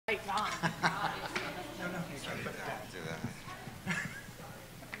This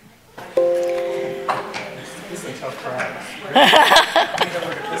is a tough crowd.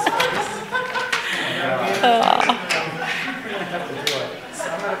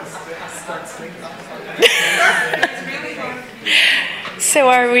 So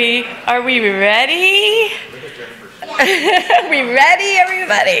are we ready? Are we ready,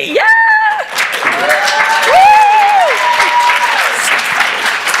 everybody? Yeah!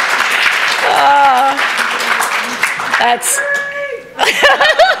 That's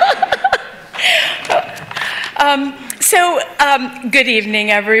good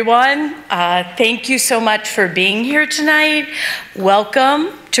evening, everyone. Thank you so much for being here tonight.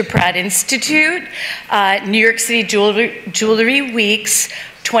 Welcome to Pratt Institute, New York City Jewelry Week's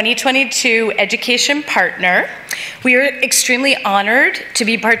 2022 education partner. We are extremely honored to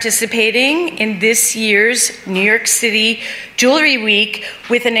be participating in this year's New York City Jewelry Week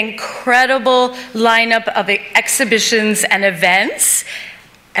with an incredible lineup of exhibitions and events,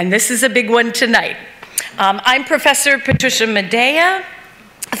 and this is a big one tonight. I'm Professor Patricia Medea,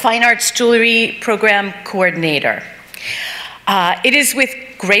 Fine Arts Jewelry Program Coordinator. It is with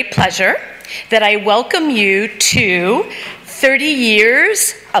great pleasure that I welcome you to 30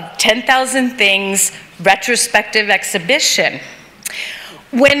 Years of 10,000 Things retrospective exhibition.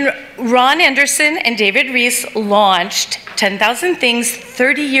 When Ron Anderson and David Rees launched 10,000 Things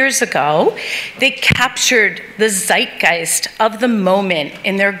 30 years ago, they captured the zeitgeist of the moment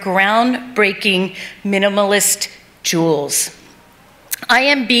in their groundbreaking minimalist jewels. I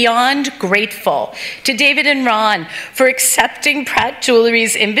am beyond grateful to David and Ron for accepting Pratt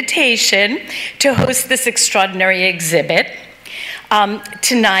Jewelry's invitation to host this extraordinary exhibit.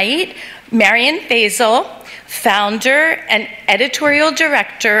 Tonight, Marion Fasel, founder and editorial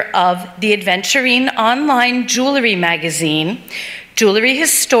director of the Adventurine online jewelry magazine, jewelry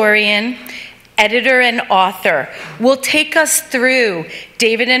historian, editor, and author, will take us through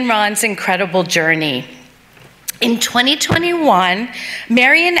David and Ron's incredible journey. In 2021,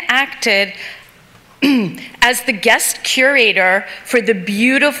 Marion acted as the guest curator for the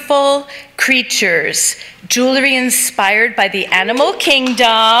beautiful creatures, jewelry inspired by the animal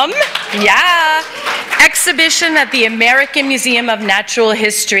kingdom, exhibition at the American Museum of Natural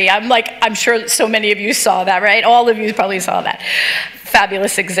History. I'm sure so many of you saw that, right? All of you probably saw that.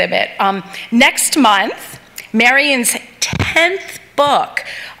 Fabulous exhibit. Next month, Marion's 10th book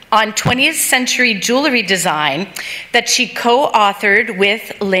on 20th century jewelry design that she co-authored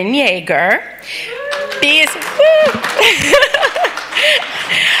with Lynn Yeager. B is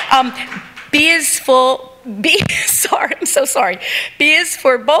for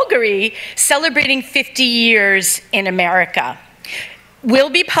Bulgari, celebrating 50 years in America. Will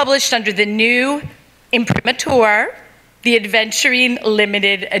be published under the new imprimatur, the Adventurine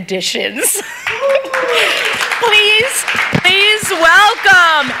limited editions. Please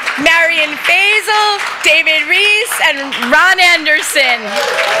welcome Marion Fasel, David Rees, and Ron Anderson.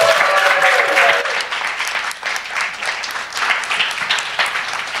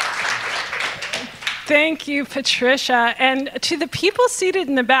 Thank you, Patricia. And to the people seated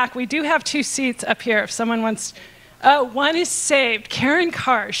in the back, we do have 2 seats up here if someone wants. One is saved. Karen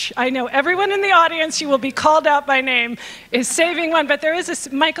Karsh. I know everyone in the audience, you will be called out by name, is saving one, but there is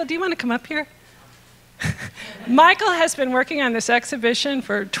a... Michael, do you want to come up here? Michael has been working on this exhibition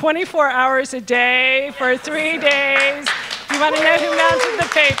for 24 hours a day for 3 days. You want to know who mounted the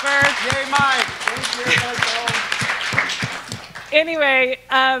paper? Yay, Mike. Thank you. Anyway,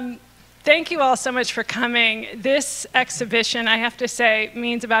 thank you all so much for coming. This exhibition, I have to say,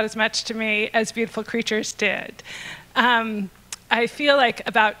 means about as much to me as Beautiful Creatures did. I feel like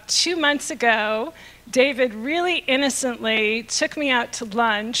about 2 months ago, David really innocently took me out to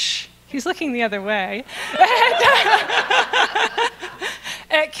lunch. He's looking the other way.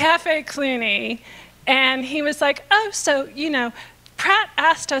 At Cafe Cluny. And he was like, oh, so, you know, Pratt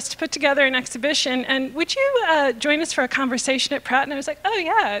asked us to put together an exhibition, and would you join us for a conversation at Pratt? And I was like, oh,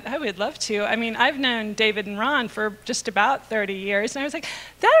 yeah, I would love to. I mean, I've known David and Ron for just about 30 years. And I was like,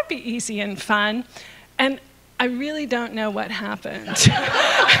 that would be easy and fun. And I really don't know what happened.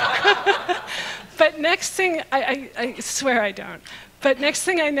 But next thing, I swear I don't. But next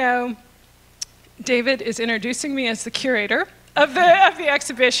thing I know, David is introducing me as the curator of the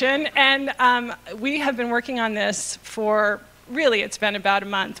exhibition, and we have been working on this for, really, it's been about a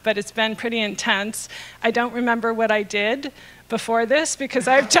month, but it's been pretty intense. I don't remember what I did before this because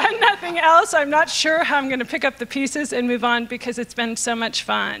I've done nothing else. I'm not sure how I'm going to pick up the pieces and move on because it's been so much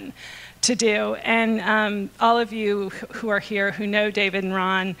fun to do. And all of you who are here who know David and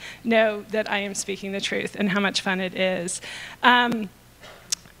Ron know that I am speaking the truth and how much fun it is.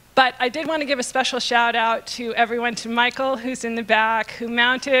 But But I did want to give a special shout out to everyone, to Michael, who's in the back, who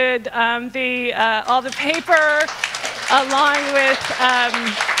mounted all the paper, along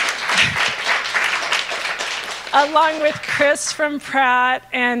with Chris from Pratt.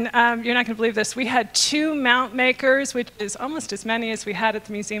 And you're not going to believe this, we had 2 mount makers, which is almost as many as we had at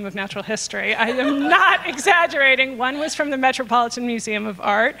the Museum of Natural History. I am not exaggerating. One was from the Metropolitan Museum of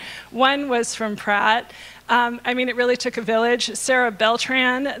Art. One was from Pratt. I mean, it really took a village. Sarah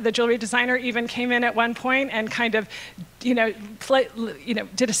Beltran, the jewelry designer, even came in at one point and kind of, did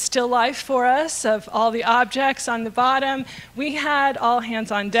a still life for us of all the objects on the bottom. We had all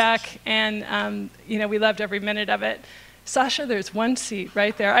hands on deck, and we loved every minute of it. Sasha, there's one seat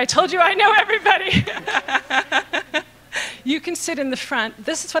right there. I told you I know everybody. You can sit in the front.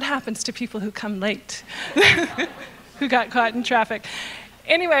 This is what happens to people who come late, who got caught in traffic.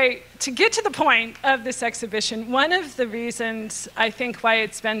 Anyway, to get to the point of this exhibition, one of the reasons I think why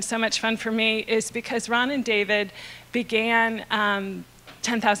it's been so much fun for me is because Ron and David began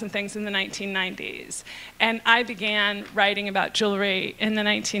 10,000 Things in the 1990s. And I began writing about jewelry in the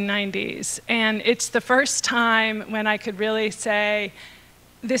 1990s. And it's the first time when I could really say,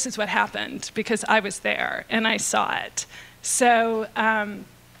 this is what happened, because I was there and I saw it. So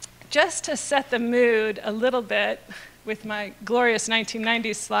just to set the mood a little bit, with my glorious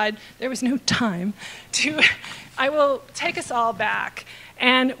 1990s slide, there was no time to, I will take us all back.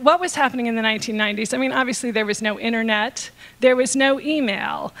 And what was happening in the 1990s? I mean, obviously there was no internet, there was no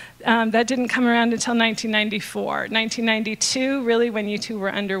email. That didn't come around until 1994. 1992, really, when you two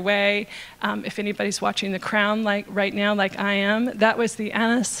were underway. If anybody's watching The Crown right now, like I am, that was the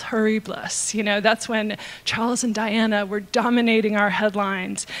annus horribilis. That's when Charles and Diana were dominating our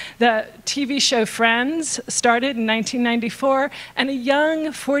headlines. The TV show Friends started in 1994, and a young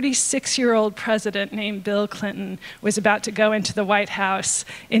 46-year-old president named Bill Clinton was about to go into the White House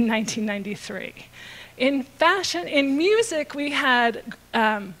in 1993. In fashion, in music, we had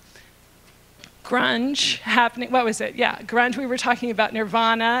grunge happening. What was it? Yeah, grunge. We were talking about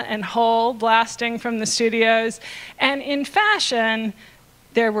Nirvana and Hole blasting from the studios. And in fashion,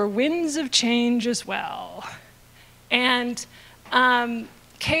 there were winds of change as well. And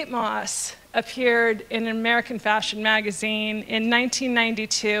Kate Moss appeared in an American fashion magazine in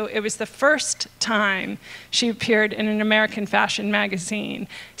 1992. It was the first time she appeared in an American fashion magazine.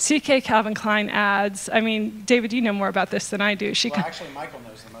 CK Calvin Klein ads. I mean, David, you know more about this than I do. Actually, Michael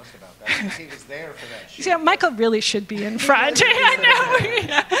knows the most about that, because he was there for that shoot. Yeah, Michael really should be in front. I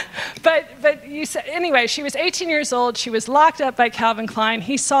know. But you said, anyway, she was 18 years old. She was locked up by Calvin Klein.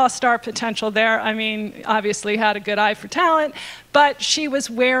 He saw star potential there. I mean, obviously had a good eye for talent. But she was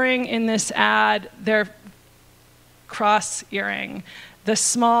wearing in this ad their cross earring, the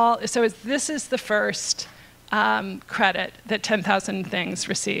small. So this is the first credit that 10,000 Things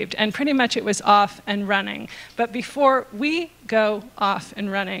received, and pretty much it was off and running. But before we go off and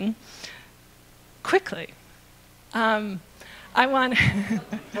running, quickly, I want.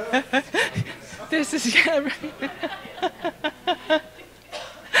 This is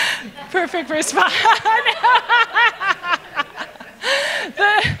perfect response.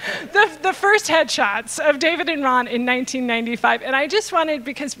 The first headshots of David and Ron in 1995. And I just wanted,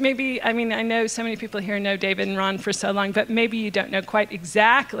 because maybe, I mean, I know so many people here know David and Ron for so long, but maybe you don't know quite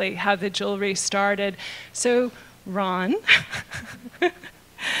exactly how the jewelry started. So, Ron,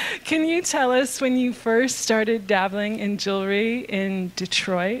 can you tell us when you first started dabbling in jewelry in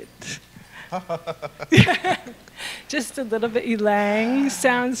Detroit? Just a little bit elang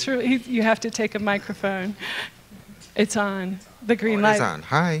sounds. You have to take a microphone. It's on. The green light. It's on.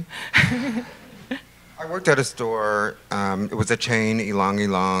 Hi. I worked at a store. It was a chain,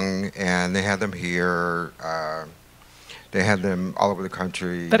 Elong, and they had them here. They had them all over the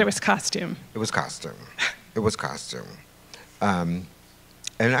country. But it was costume. It was costume. It was costume. And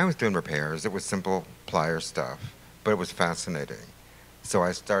I was doing repairs. It was simple plier stuff, but it was fascinating. So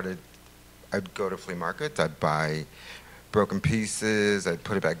I'd go to flea markets. I'd buy broken pieces. I'd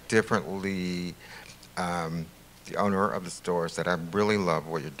put it back differently. The owner of the store said, I really love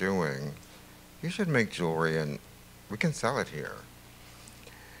what you're doing. You should make jewelry and we can sell it here.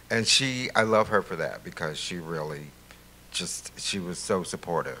 And I love her for that, because she really she was so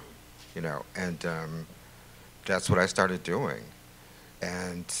supportive, and that's what I started doing.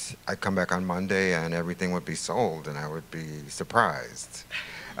 And I'd come back on Monday and everything would be sold and I would be surprised.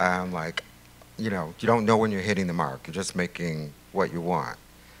 You don't know when you're hitting the mark. You're just making what you want.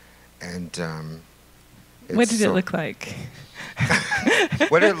 And what did it look like?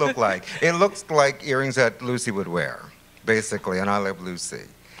 What did it look like? It looks like earrings that Lucy would wear, basically, and I love Lucy.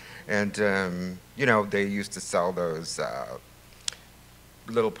 And, they used to sell those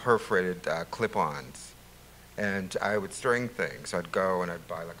little perforated clip-ons, and I would string things. So I'd go and I'd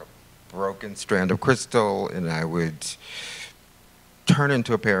buy like a broken strand of crystal, and I would turn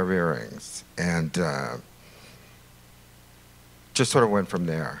into a pair of earrings, and just sort of went from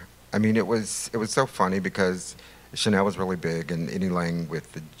there. I mean, it was so funny because Chanel was really big, and Eddie Lang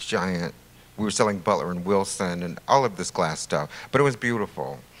with the giant. We were selling Butler and Wilson and all of this glass stuff, but it was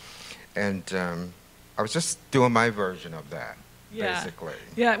beautiful, and I was just doing my version of that. Basically.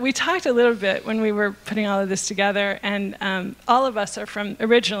 Yeah, we talked a little bit when we were putting all of this together, and all of us are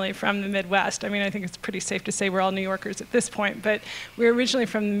originally from the Midwest. I mean, I think it's pretty safe to say we're all New Yorkers at this point, but we're originally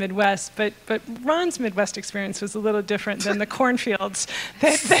from the Midwest. But Ron's Midwest experience was a little different than the cornfields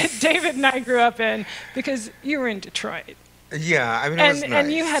that David and I grew up in, because you were in Detroit. Yeah, I mean, it was nice.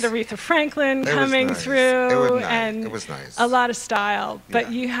 And you had Aretha Franklin coming through, and it was nice. A lot of style, but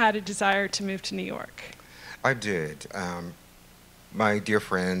you had a desire to move to New York. I did. My dear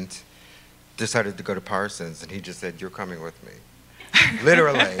friend decided to go to Parsons, and he just said, "You're coming with me,"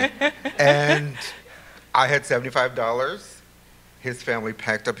 literally. And I had $75. His family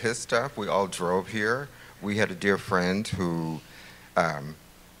packed up his stuff. We all drove here. We had a dear friend who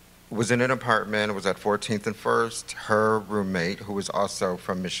was in an apartment. It was at 14th and First. Her roommate, who was also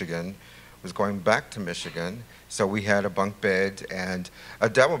from Michigan, was going back to Michigan. So we had a bunk bed and a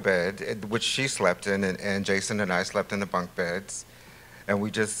double bed, which she slept in, and Jason and I slept in the bunk beds. And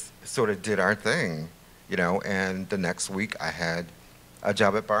we just sort of did our thing, you know, and the next week I had a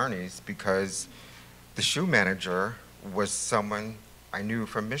job at Barney's because the shoe manager was someone I knew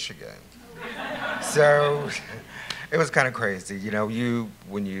from Michigan. So it was kind of crazy, you know,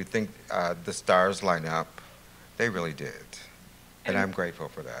 when you think the stars line up, they really did. And I'm grateful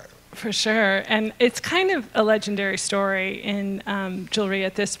for that. For sure. And it's kind of a legendary story in jewelry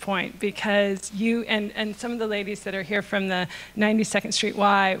at this point, because you and some of the ladies that are here from the 92nd Street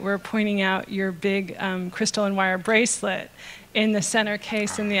Y were pointing out your big crystal and wire bracelet in the center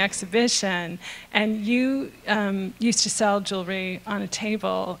case in the exhibition. And you used to sell jewelry on a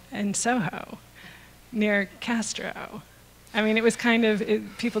table in Soho near Castro. I mean, it was kind of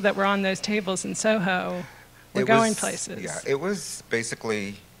people that were on those tables in Soho were going places. Yeah, it was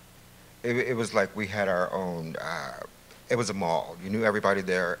basically... It was like we had our own, it was a mall. You knew everybody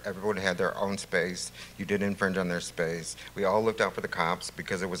there. Everybody had their own space. You didn't infringe on their space. We all looked out for the cops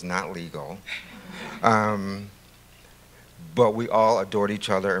because it was not legal. But we all adored each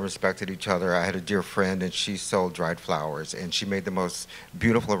other and respected each other. I had a dear friend, and she sold dried flowers, and she made the most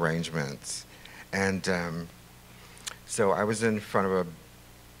beautiful arrangements. And so I was in front of a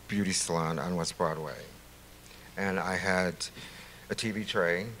beauty salon on West Broadway, and I had a TV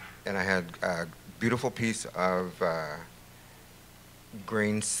tray, and I had a beautiful piece of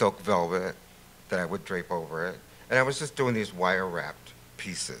green silk velvet that I would drape over it. And I was just doing these wire-wrapped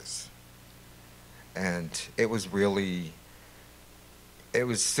pieces. And it was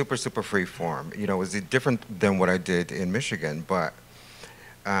super, super free form. You know, it was different than what I did in Michigan, but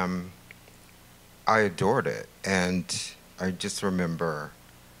I adored it. And I just remember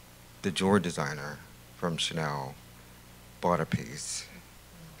the jewelry designer from Chanel bought a piece.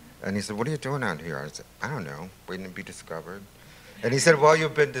 And he said, "What are you doing out here?" I said, "I don't know, waiting to be discovered." And he said, "Well,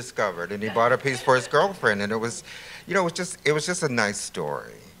 you've been discovered." And he bought a piece for his girlfriend. And it was, you know, it was just a nice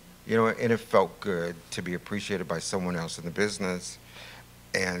story. You know, and it felt good to be appreciated by someone else in the business.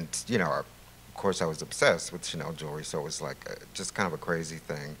 And, you know, of course I was obsessed with Chanel jewelry, so it was like just kind of a crazy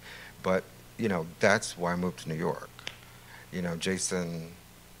thing. But, you know, that's why I moved to New York. You know, Jason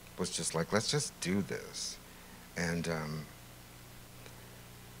was just like, let's just do this. And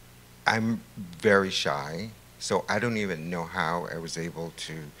I'm very shy, so I don't even know how I was able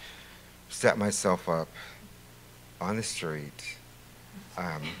to set myself up on the street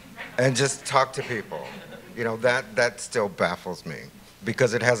and just talk to people. You know, that still baffles me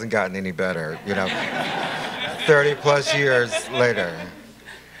because it hasn't gotten any better, you know, 30 plus years later.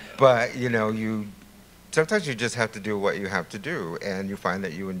 But, you know, sometimes you just have to do what you have to do, and you find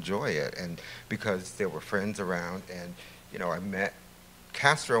that you enjoy it. And because there were friends around, and, you know, I met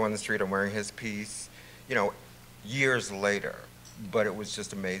Castro on the street, I'm wearing his piece, you know, years later. But it was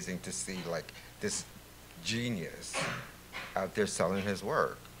just amazing to see, like, this genius out there selling his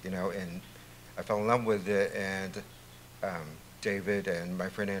work, you know, and I fell in love with it, and David and my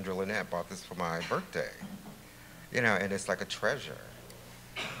friend Andrew Lynette bought this for my birthday, you know, and it's like a treasure.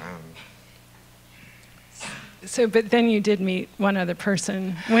 So, but then you did meet one other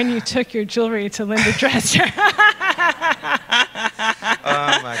person when you took your jewelry to Linda Dresser.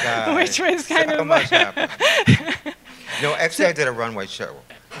 Oh my God. Which was kind so of much happened. No, actually I did a runway show.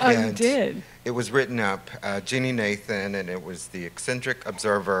 Oh, you did? it was written up, Jeannie Nathan, and it was the Eccentric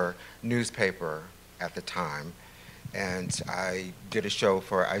Observer newspaper at the time. And I did a show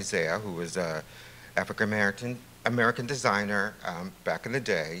for Isaiah, who was a African-American designer back in the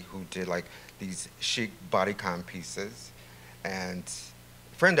day, who did like these chic bodycon pieces. And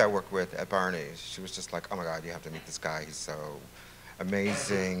a friend I worked with at Barney's, she was just like, oh my God, you have to meet this guy, he's so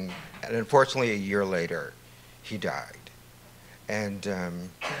amazing. And unfortunately, a year later, he died. And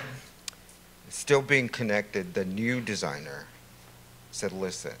still being connected, the new designer said,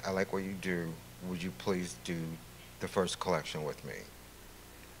 listen, I like what you do, would you please do the first collection with me?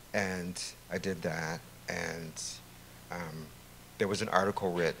 And I did that, and there was an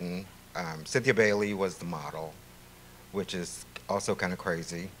article written. Cynthia Bailey was the model, which is also kind of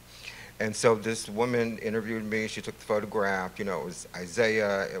crazy. And so this woman interviewed me, she took the photograph, you know, it was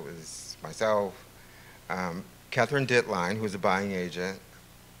Isaiah, it was myself, Catherine Ditline, who was a buying agent,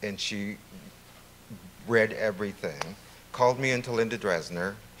 and she read everything, called me into Linda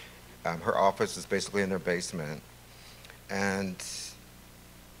Dresner. Her office was basically in their basement, and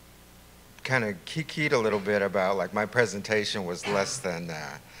kind of kikied a little bit about like my presentation was less than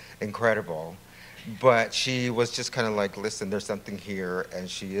incredible. But she was just kind of like, listen, there's something here, and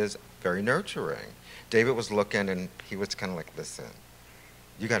she is very nurturing. David was looking, and he was kind of like, listen,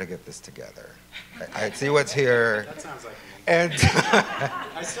 you got to get this together. I see what's here. That sounds like me. And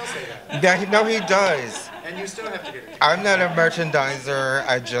I still say that. yeah, no, he does. And you still have to get it together. I'm not a merchandiser.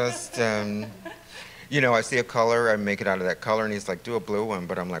 I just, you know, I see a color, I make it out of that color, and he's like, do a blue one,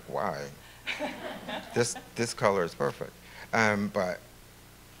 but I'm like, why? This color is perfect. But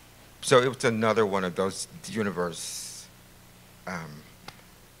so it was another one of those universe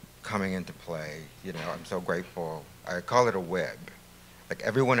coming into play. You know, I'm so grateful. I call it a web. Like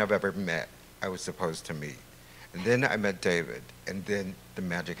everyone I've ever met, I was supposed to meet. And then I met David, and then the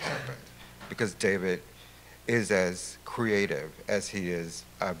magic happened. Because David is as creative as he is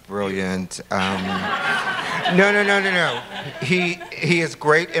brilliant. No. He is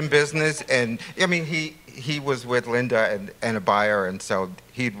great in business, and I mean, he was with Linda and a buyer, and so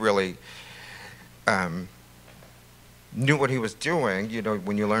he really knew what he was doing, you know,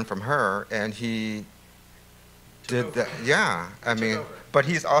 when you learn from her, and he did that. Yeah, I mean, but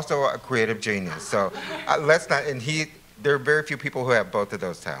he's also a creative genius. So let's not, and there are very few people who have both of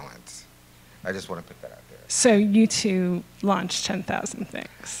those talents. I just want to put that out there. So you two launched 10,000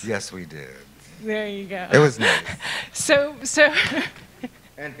 Things. Yes, we did. There you go. It was nice. So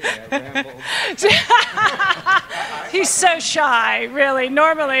And rambled. he's so shy, really.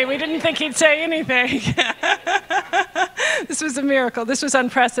 Normally, we didn't think he'd say anything. This was a miracle. This was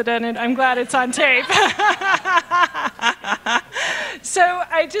unprecedented. I'm glad it's on tape. So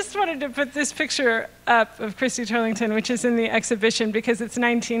I just wanted to put this picture up of Christy Turlington, which is in the exhibition, because it's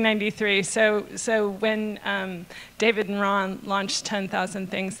 1993. So when David and Ron launched 10,000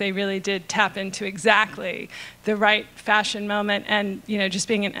 Things, they really did tap into exactly the right fashion moment. And you know, just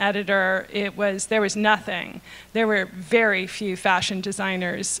being an editor, there was nothing. There were very few fashion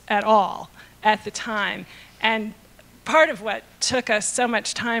designers at all at the time. And part of what took us so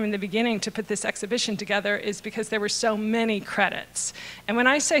much time in the beginning to put this exhibition together is because there were so many credits. And when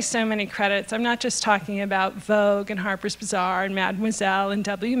I say so many credits, I'm not just talking about Vogue and Harper's Bazaar and Mademoiselle and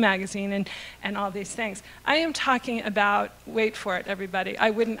W Magazine and all these things. I am talking about, wait for it, everybody,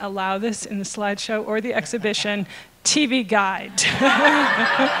 I wouldn't allow this in the slideshow or the exhibition, TV Guide.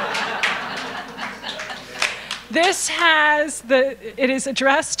 It is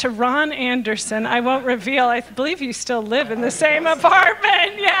addressed to Ron Anderson. I won't reveal, I believe you still live in the same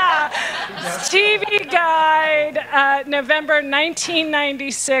apartment, yeah. TV Guide, November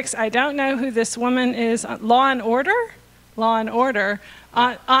 1996. I don't know who this woman is. Law and Order? Law and Order,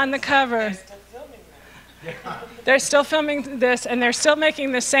 on the cover. They're still filming this, and they're still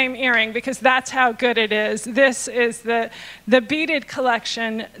making the same earring because that's how good it is. This is the beaded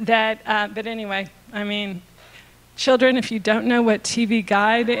collection that, but anyway, I mean, children, if you don't know what TV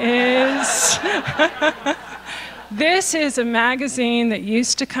Guide is, this is a magazine that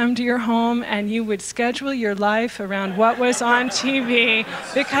used to come to your home and you would schedule your life around what was on TV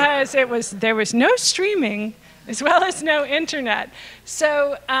because there was no streaming as well as no internet.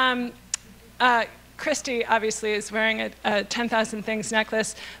 So Christy obviously is wearing a 10,000 Things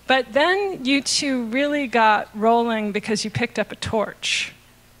necklace, but then you two really got rolling because you picked up a torch.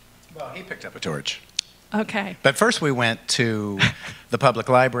 Well, he picked up a torch. Okay. But first we went to the public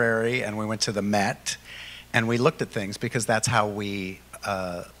library and we went to the Met and we looked at things because that's how we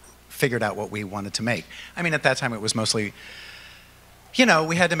figured out what we wanted to make. I mean, at that time it was mostly, you know,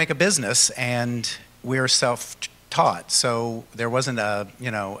 we had to make a business and we're taught, so there wasn't a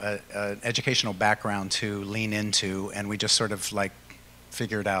educational background to lean into, and we just sort of like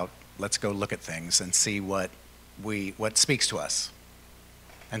figured out, let's go look at things and see what speaks to us.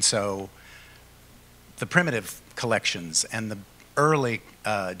 And so the primitive collections and the early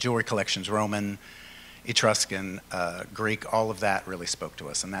jewelry collections, Roman, Etruscan, Greek, all of that really spoke to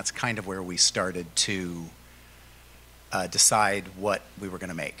us, and that's kind of where we started to decide what we were going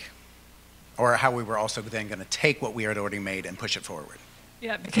to make, or how we were also then going to take what we had already made and push it forward.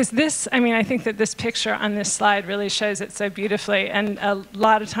 Yeah, because this, I mean, I think that this picture on this slide really shows it so beautifully. And a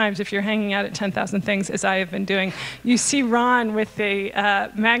lot of times, if you're hanging out at 10,000 Things, as I have been doing, you see Ron with the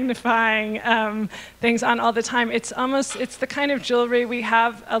magnifying things on all the time. It's the kind of jewelry, we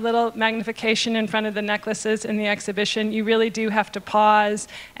have a little magnification in front of the necklaces in the exhibition. You really do have to pause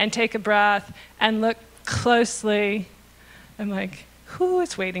and take a breath and look closely. I'm like, who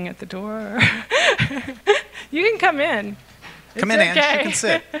is waiting at the door? You can come in. Come in, Ange. You can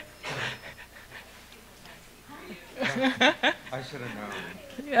sit. I should have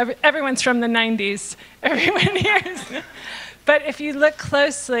known. Everyone's from the 90s. Everyone here is. But if you look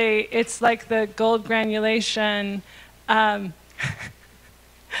closely, it's like the gold granulation of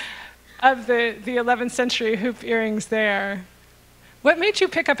the 11th century hoop earrings there. What made you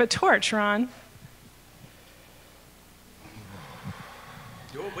pick up a torch, Ron?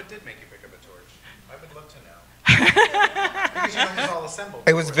 What did make you pick up a torch? I would love to know. Because you know it's all assembled.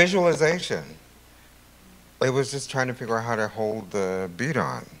 It was visualization. It was just trying to figure out how to hold the bead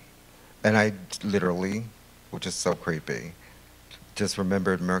on. And I literally, which is so creepy, just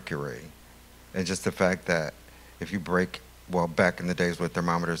remembered mercury. And just the fact that if you break, well, back in the days where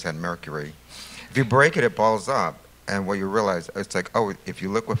thermometers had mercury, if you break it, it balls up. And what you realize, it's like, oh, if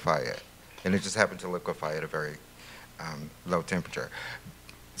you liquefy it, and it just happened to liquefy at a very low temperature.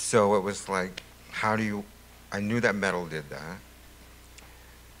 So it was like, I knew that metal did that.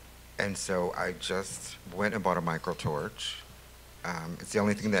 And so I just went and bought a micro torch. It's the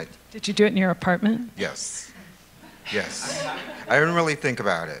only thing that... Did you do it in your apartment? Yes. Yes. I didn't really think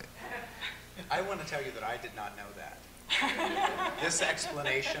about it. I want to tell you that I did not know that. This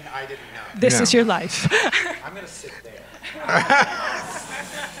explanation, I didn't know. This is your life. I'm going to sit there.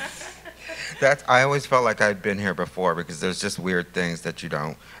 I always felt like I'd been here before because there's just weird things that you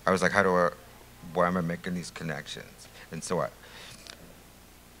don't... I was like, why am I making these connections? And so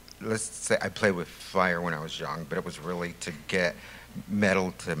let's say I played with fire when I was young, but it was really to get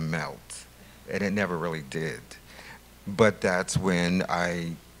metal to melt. And it never really did. But that's when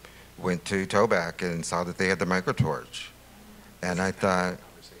I went to Tobac and saw that they had the microtorch. And I thought,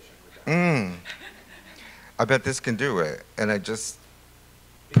 I bet this can do it. And I just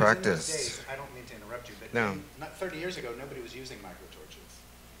practiced. In those days, I don't mean to interrupt you, but no. 30 years ago, nobody was using microtorches.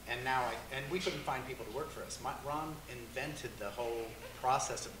 And now, and we couldn't find people to work for us. Ron invented the whole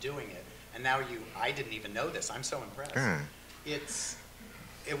process of doing it. And now I didn't even know this. I'm so impressed.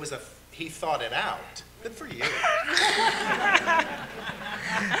 He thought it out. Good for you. I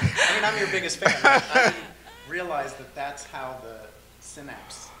mean, I'm your biggest fan. I realized that that's how the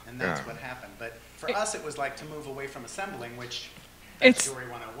synapse, and that's what happened. But for us, it was like to move away from assembling, which that's Jewelry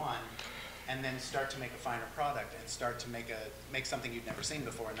 101, and then start to make a finer product and start to make something you'd never seen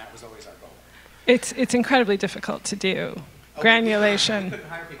before, and that was always our goal. It's incredibly difficult to do. Granulation. We couldn't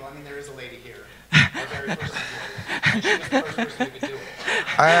hire people. I mean, there is a lady here, our very first employee, and she was the first person who could do it.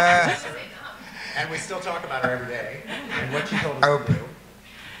 And we still talk about her every day and what she told us to do.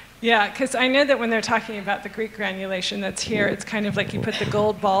 Yeah, because I know that when they're talking about the Greek granulation that's here, it's kind of like you put the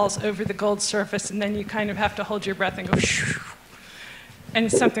gold balls over the gold surface, and then you kind of have to hold your breath and go shoo, and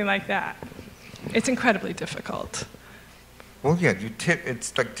it's something like that. It's incredibly difficult. Well, yeah,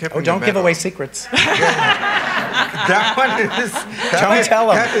 it's like tipping. Oh, don't give away secrets. That one is. Don't tell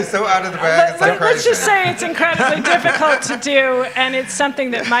them. That is so out of the bag. Let's just say it's incredibly difficult to do, and it's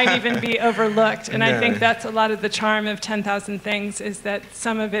something that might even be overlooked. And I think that's a lot of the charm of 10,000 Things, is that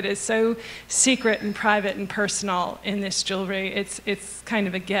some of it is so secret and private and personal in this jewelry. It's kind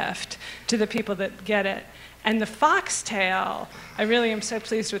of a gift to the people that get it. And the foxtail, I really am so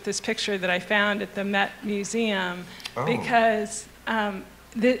pleased with this picture that I found at the Met Museum, because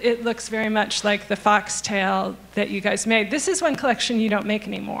it looks very much like the foxtail that you guys made. This is one collection you don't make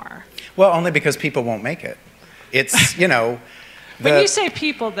anymore. Well, only because people won't make it. It's, When you say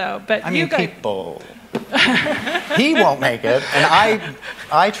people, though, but I mean, people. He won't make it, and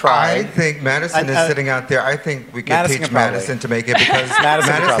I tried. I think Madison is sitting out there. I think we could teach Madison to make it, because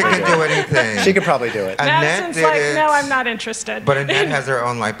Madison can do anything. She could probably do it. Madison's like, no, I'm not interested. But Annette has her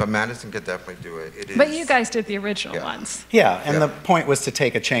own life, but Madison could definitely do it. But you guys did the original ones. Yeah, and the point was to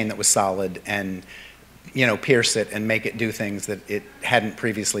take a chain that was solid and pierce it and make it do things that it hadn't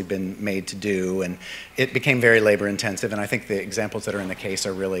previously been made to do. And it became very labor intensive. And I think the examples that are in the case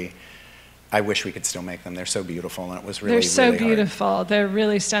are really, I wish we could still make them. They're so beautiful, and it was really, They're so really beautiful. hard. They're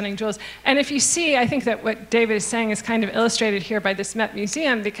really stunning jewels. And if you see, I think that what David is saying is kind of illustrated here by this Met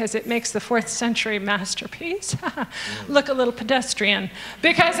Museum, because it makes the 4th century masterpiece look a little pedestrian,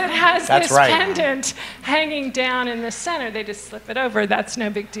 because it has this pendant hanging down in the center. They just slip it over. That's no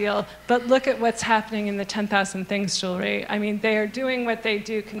big deal. But look at what's happening in the 10,000 Things jewelry. I mean, they are doing what they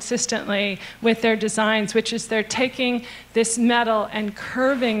do consistently with their designs, which is they're taking this metal and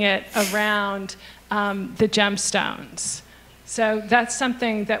curving it around the gemstones. So that's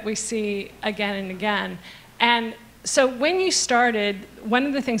something that we see again and again. And so when you started, one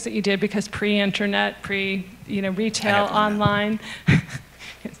of the things that you did, because pre-internet, retail, online,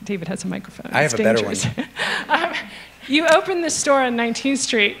 David has a microphone. I have a better one. You opened the store on 19th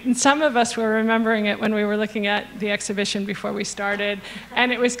Street, and some of us were remembering it when we were looking at the exhibition before we started,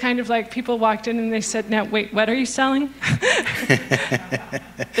 and it was kind of like people walked in and they said, "Now, wait, what are you selling?"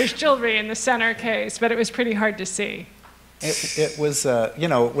 There's jewelry in the center case, but it was pretty hard to see. It was,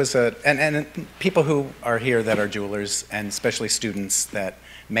 and people who are here that are jewelers, and especially students that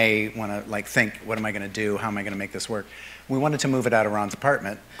may want to think, what am I going to do? How am I going to make this work? We wanted to move it out of Ron's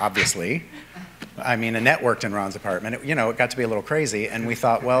apartment, obviously. I mean, Annette worked in Ron's apartment. It got to be a little crazy, and we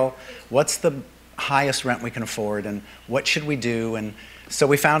thought, well, what's the highest rent we can afford, and what should we do? And so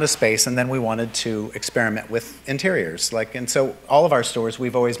we found a space, and then we wanted to experiment with interiors. And so all of our stores,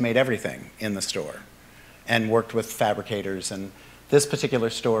 we've always made everything in the store, and worked with fabricators. And this particular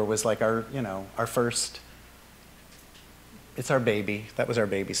store was like our first. It's our baby. That was our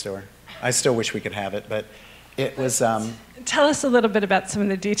baby store. I still wish we could have it, but it was. Tell us a little bit about some of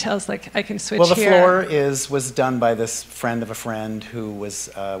the details. I can switch here. Well, the here. floor was done by this friend of a friend who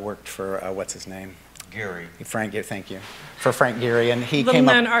worked for what's his name? Geary. Frank. Thank you. For Frank Geary, and he came up.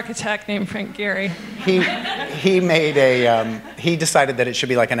 Little-known architect named Frank Geary. He made he decided that it should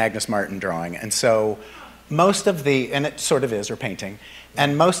be like an Agnes Martin drawing, and so most of and it sort of is, or painting,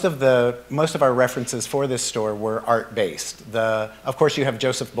 and most of our references for this store were art based. Of course, you have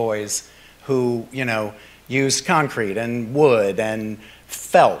Joseph Beuys, who used concrete and wood and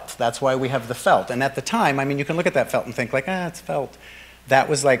felt. That's why we have the felt. And at the time, I mean, you can look at that felt and think it's felt. That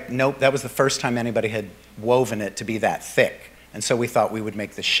was nope, that was the first time anybody had woven it to be that thick. And so we thought we would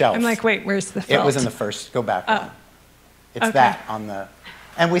make the shelf. I'm like, wait, where's the felt? It was in the first, go back one. It's okay. That on the,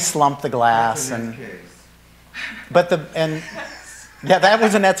 and we slumped the glass. Yeah, that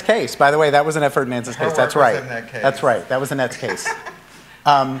was Annette's case. By the way, that was Annette Ferdinand's case. That's right. That's right. That was Annette's case.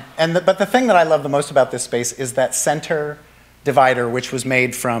 But the thing that I love the most about this space is that center divider, which was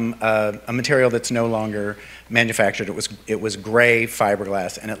made from a material that's no longer manufactured. It was gray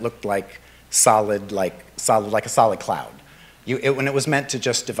fiberglass, and it looked like solid, like a solid cloud. When it was meant to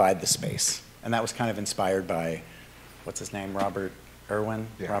just divide the space, and that was kind of inspired by, what's his name, Robert Irwin.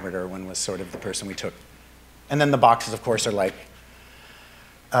 Yeah. Robert Irwin was sort of the person we took, and then the boxes, of course, are like.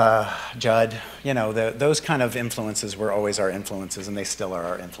 Judd, those kind of influences were always our influences, and they still are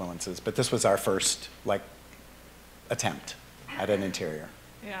our influences. But this was our first, attempt at an interior.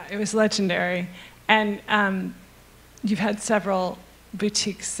 Yeah, it was legendary. And you've had several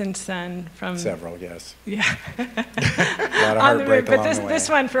boutiques since then. Several, yes. Yeah. A lot of heartbreak along the way. But this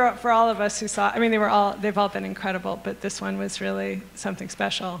one, for all of us who saw, I mean, they've all been incredible, but this one was really something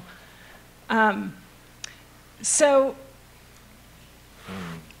special.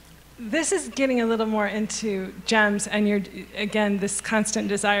 This is getting a little more into gems, and again, this constant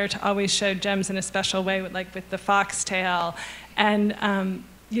desire to always show gems in a special way, like with the foxtail. And,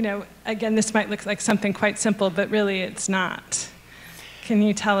 again, this might look like something quite simple, but really it's not. Can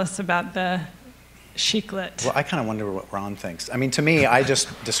you tell us about the chiclet? Well, I kind of wonder what Ron thinks. I mean, to me, I just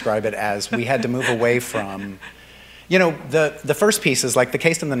describe it as we had to move away from. The first piece is like the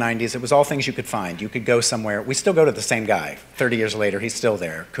case in the 90s, it was all things you could find. You could go somewhere. We still go to the same guy. 30 years later, he's still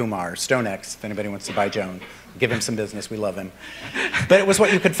there. Kumar, StoneX, if anybody wants to buy Joan. Give him some business, we love him. But it was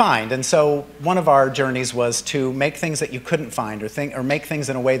what you could find. And so one of our journeys was to make things that you couldn't find, or make things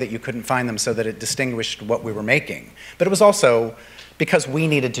in a way that you couldn't find them so that it distinguished what we were making. But it was also because we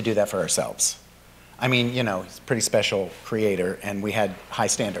needed to do that for ourselves. I mean, he's a pretty special creator, and we had high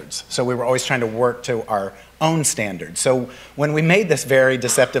standards. So we were always trying to work to our own standards. So when we made this very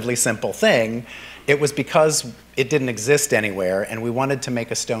deceptively simple thing, it was because it didn't exist anywhere, and we wanted to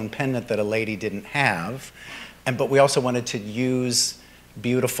make a stone pendant that a lady didn't have, but we also wanted to use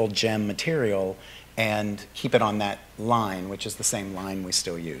beautiful gem material and keep it on that line, which is the same line we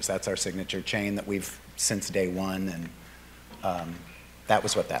still use. That's our signature chain that we've, since day one, and That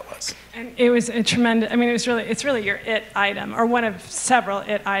was what that was. And it was a tremendous, I mean, it's really your it item, or one of several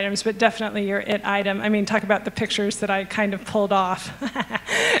it items, but definitely your it item. I mean, talk about the pictures that I kind of pulled off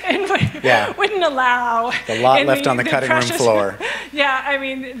and wouldn't allow. The lot left on the cutting room floor. Yeah, I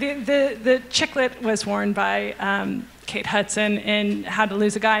mean, the chiclet was worn by Kate Hudson in How to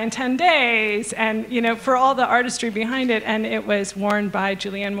Lose a Guy in 10 Days, and, you know, for all the artistry behind it, and it was worn by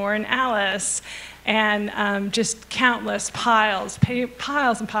Julianne Moore and Alice. And just countless piles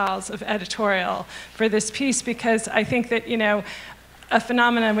and piles of editorial for this piece, because I think that, you know, a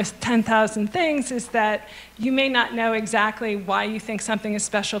phenomenon with 10,000 things is that you may not know exactly why you think something is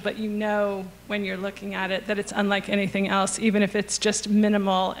special, but you know when you're looking at it that it's unlike anything else, even if it's just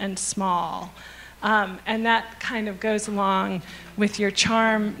minimal and small. And that kind of goes along with your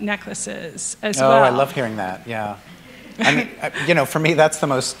charm necklaces as well. Oh, I love hearing that, yeah. I mean, you know, for me, that's the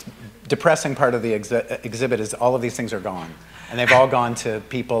most depressing part of the exhibit is all of these things are gone. And they've all gone to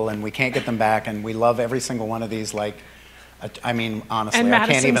people, and we can't get them back, and we love every single one of these, like, I mean, honestly, and I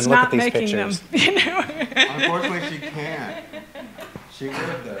can't even look at these Madison's not making pictures. them, you know? Unfortunately, she can't. She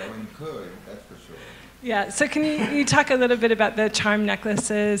would, though, and could, that's for sure. Yeah, so can you talk a little bit about the charm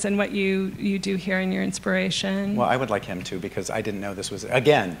necklaces and what you do here in your inspiration? Well, I would like him to, because I didn't know this was,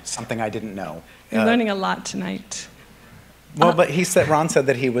 again, something I didn't know. You're learning a lot tonight. Well, but Ron said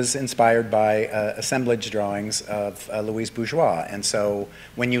that he was inspired by assemblage drawings of Louise Bourgeois. And so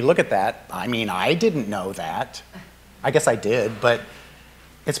when you look at that, I mean, I didn't know that. I guess I did, but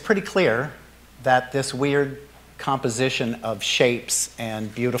it's pretty clear that this weird composition of shapes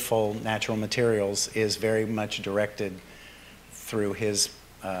and beautiful natural materials is very much directed through his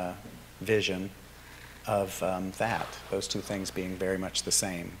vision of those two things being very much the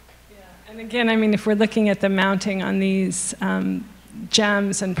same. And again, I mean, if we're looking at the mounting on these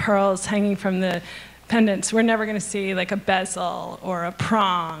gems and pearls hanging from the pendants, we're never going to see like a bezel or a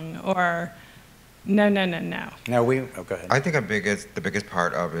prong or no. No, go ahead. I think the biggest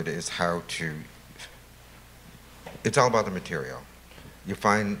part of it is it's all about the material. You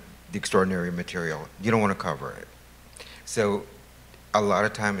find the extraordinary material, you don't want to cover it. So a lot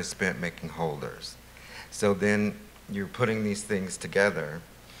of time is spent making holders. So then you're putting these things together.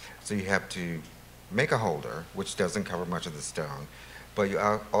 So you have to make a holder, which doesn't cover much of the stone, but you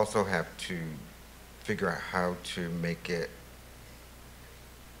also have to figure out how to make it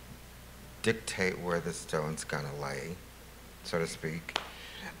dictate where the stone's gonna lay, so to speak.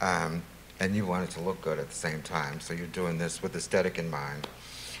 And you want it to look good at the same time, so you're doing this with aesthetic in mind.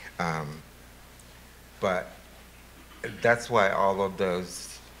 But that's why all of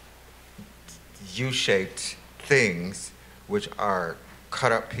those U-shaped things, which are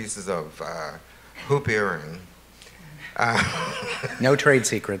cut up pieces of hoop earring. No trade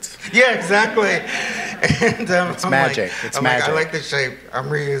secrets. Yeah, exactly. And it's magic. It's magic. I like the shape. I'm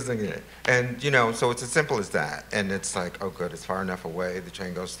reusing it. And, you know, so it's as simple as that. And it's like, oh, good, it's far enough away. The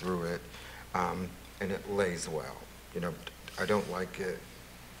chain goes through it. And it lays well. You know, I don't like it.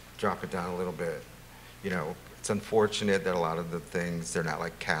 Drop it down a little bit. You know, it's unfortunate that a lot of the things, they're not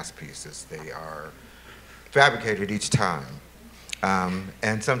like cast pieces. They are fabricated each time.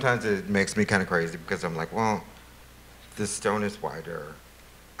 And sometimes it makes me kind of crazy because I'm like, well, this stone is wider.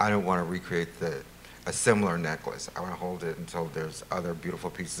 I don't want to recreate a similar necklace. I want to hold it until there's other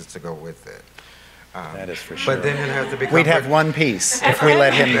beautiful pieces to go with it. That is for sure. But then it has to become... We'd have one piece if we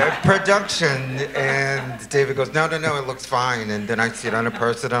let him... Production, and David goes, no, it looks fine. And then I see it on a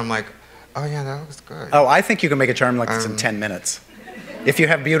person, and I'm like, oh yeah, that looks good. Oh, I think you can make a charm like this in 10 minutes. If you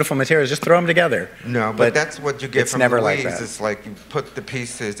have beautiful materials, just throw them together. No, but that's what you get from never Louise. like that. It's like you put the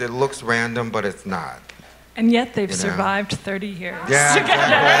pieces, it looks random, but it's not. And yet they've survived 30 years yeah, together.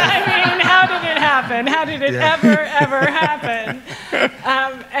 exactly. I mean, how did it happen? How did it ever happen?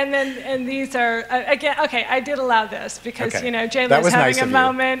 And these are, again, okay, I did allow this because, you know, J-Lo's having a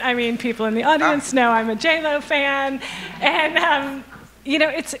moment. I mean, people in the audience know I'm a J-Lo fan. And, you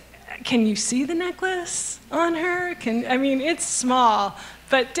know, can you see the necklace on her? I mean, it's small.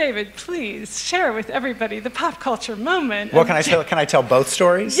 But David, please share with everybody the pop culture moment. Well, can I tell both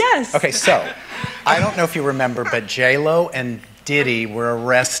stories? Yes. Okay, so I don't know if you remember, but J-Lo and Diddy were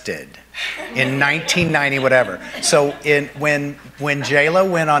arrested in 1990, whatever. So when J-Lo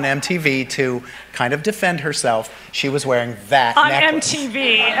went on MTV to kind of defend herself, she was wearing that on necklace.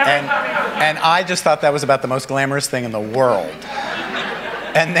 MTV. And I just thought that was about the most glamorous thing in the world.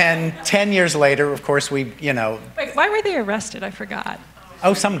 And then 10 years later, of course, we, you know. Wait, why were they arrested? I forgot.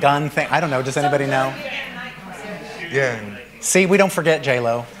 Oh, some gun thing. I don't know. Does anybody know? Yeah. See, we don't forget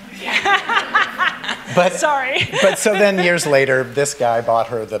J-Lo. But, sorry. But so then years later, this guy bought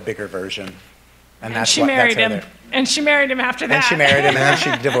her the bigger version. And that's she what, married that's him. And she married him after that. And she married him, and then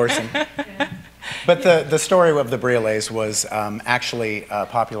she divorced him. But the story of the briolets was actually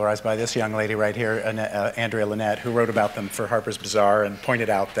popularized by this young lady right here, Andrea Lynette, who wrote about them for Harper's Bazaar and pointed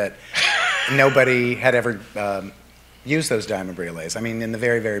out that nobody had ever used those diamond briolets. I mean, in the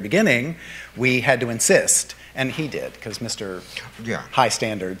very, very beginning, we had to insist, and he did, because Mr. High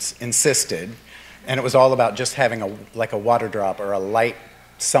Standards insisted, and it was all about just having like a water drop or a light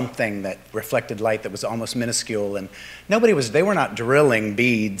something that reflected light that was almost minuscule, and they were not drilling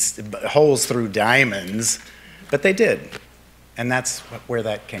beads, holes through diamonds, but they did, and that's where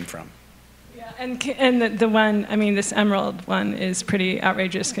that came from. Yeah, and the one, I mean, this emerald one is pretty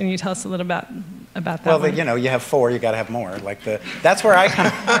outrageous. Can you tell us a little about that? Well, one? you know, you have 4, you got to have more. That's where I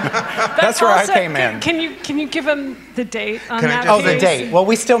that's where I came in. Can you give them the date on that? Oh, the date. Well,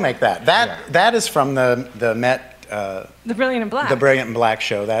 we still make that. That is from the Met. The Brilliant in Black. The Brilliant in Black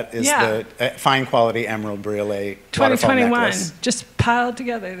show. That is the fine quality emerald briolet 2021, necklace. just piled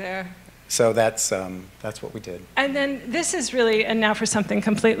together there. So that's what we did. And then this is really, and now for something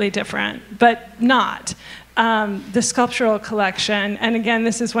completely different, but not. The sculptural collection, and again,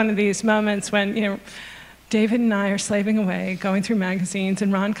 this is one of these moments when, you know, David and I are slaving away, going through magazines,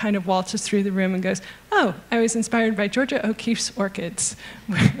 and Ron kind of waltzes through the room and goes, "Oh, I was inspired by Georgia O'Keeffe's orchids."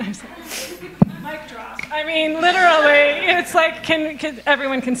 I was like, mic drop. I mean, literally, it's like,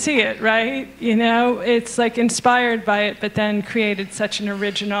 everyone can see it, right? You know, it's like inspired by it, but then created such an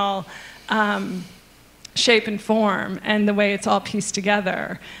original shape and form, and the way it's all pieced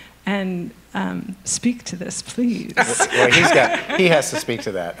together. And speak to this, please. Well, he has to speak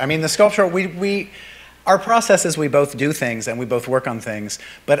to that. I mean, the sculpture, our process is we both do things and we both work on things,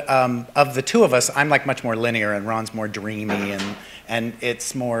 but of the two of us, I'm like much more linear and Ron's more dreamy, and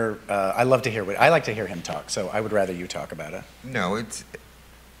it's more, I like to hear him talk, so I would rather you talk about it. No, it's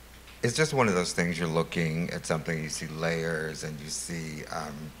just one of those things. You're looking at something, you see layers, and you see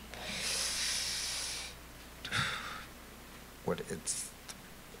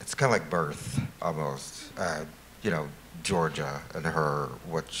it's kind of like birth almost. You know, Georgia and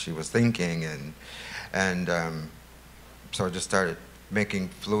what she was thinking, and so I just started making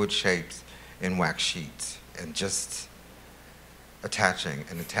fluid shapes in wax sheets and just attaching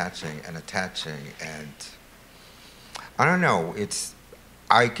and attaching and attaching, and I don't know,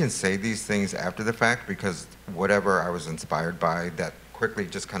 I can say these things after the fact because whatever I was inspired by, that quickly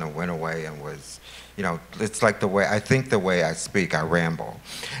just kind of went away and was, you know, it's like the way I speak, I ramble.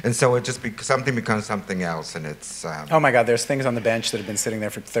 And so it just something becomes something else, and it's... oh my God, there's things on the bench that have been sitting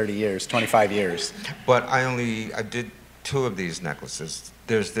there for 30 years, 25 years. But I did 2 of these necklaces.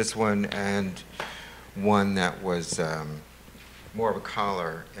 There's this one and one that was more of a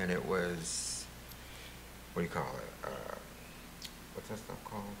collar, and it was, what do you call it? What's that stuff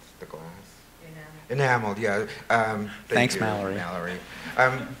called? The glass? Enameled, yeah. Thanks, you, Mallory.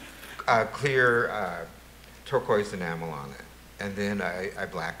 Clear turquoise enamel on it, and then I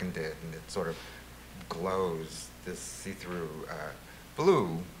blackened it, and it sort of glows this see-through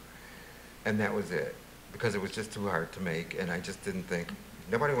blue, and that was it, because it was just too hard to make, and I just didn't think,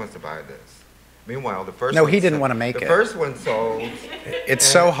 nobody wants to buy this. Meanwhile, the first No, one he didn't want to make it. The first one sold. It's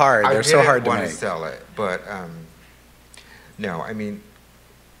so hard. They're so hard to make. I didn't want to sell it, but no, I mean,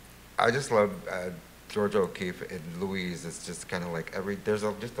 I just love Georgia O'Keeffe and Louise. It's just kind of like there's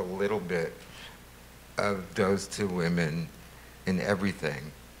just a little bit of those 2 women in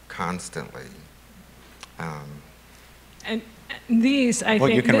everything, constantly. And these, I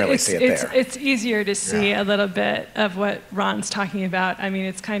think, you can really see it there. It's easier to see a little bit of what Ron's talking about. I mean,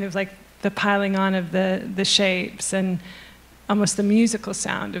 it's kind of like the piling on of the shapes and almost the musical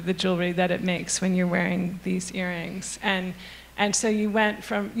sound of the jewelry that it makes when you're wearing these earrings. And so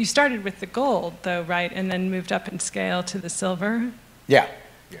you started with the gold, though, right? And then moved up in scale to the silver? Yeah.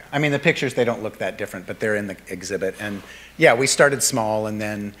 I mean, the pictures, they don't look that different, but they're in the exhibit. And yeah, we started small, and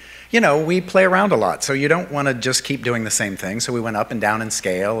then, you know, we play around a lot. So you don't want to just keep doing the same thing. So we went up and down in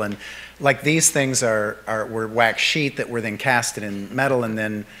scale. And like these things were wax sheet that were then casted in metal, and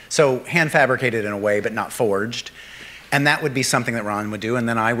then, so hand fabricated in a way, but not forged. And that would be something that Ron would do, and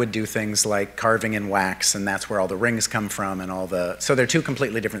then I would do things like carving in wax, and that's where all the rings come from and so they're 2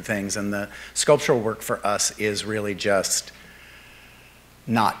 completely different things, and the sculptural work for us is really just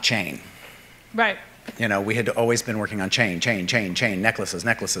not chain. Right. You know, we had always been working on chain, necklaces,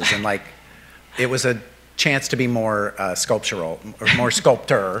 and like, it was a chance to be more sculptural, or more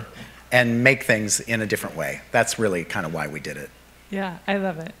sculptor, and make things in a different way. That's really kind of why we did it. Yeah, I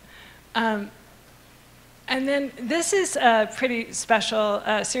love it. And then this is a pretty special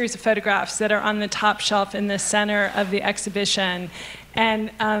series of photographs that are on the top shelf in the center of the exhibition.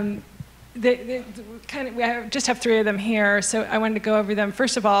 And we just have 3 of them here, so I wanted to go over them.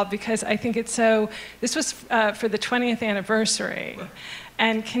 First of all, because I think it's so, this was for the 20th anniversary.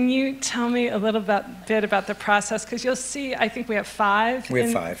 And can you tell me a little bit about the process? Because you'll see, I think we have 5. We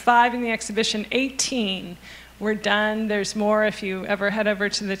have 5. 5 in the exhibition, 18 were done. There's more. If you ever head over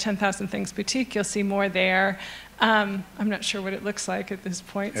to the 10,000 Things Boutique, you'll see more there. I'm not sure what it looks like at this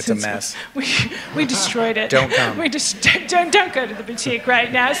point. It's a mess. We destroyed it. Don't come. We just don't go to the boutique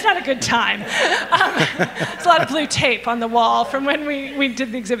right now. It's not a good time. There's a lot of blue tape on the wall from when we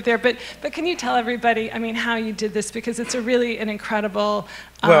did the exhibit there. But can you tell everybody, I mean, how you did this? Because it's a really an incredible.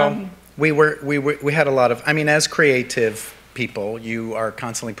 Well, we had a lot of. I mean, as creative people, you are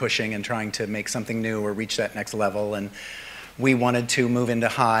constantly pushing and trying to make something new or reach that next level. And we wanted to move into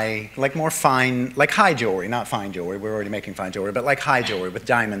more fine, like high jewelry, not fine jewelry. We're already making fine jewelry, but like high jewelry with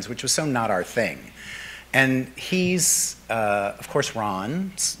diamonds, which was so not our thing. And he's, of course,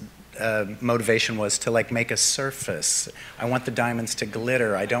 Ron's motivation was to make a surface. I want the diamonds to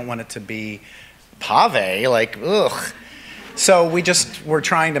glitter. I don't want it to be pave, ugh. So we just were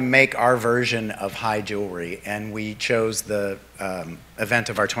trying to make our version of high jewelry, and we chose the event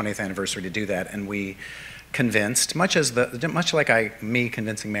of our 20th anniversary to do that, and we convinced, much like me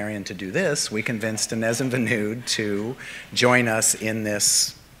convincing Marion to do this, we convinced Inez and Vanud to join us in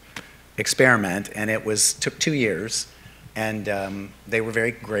this experiment, and it took 2 years, and they were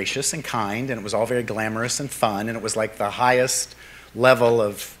very gracious and kind, and it was all very glamorous and fun, and it was like the highest level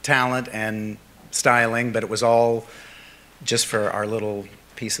of talent and styling, but it was all just for our little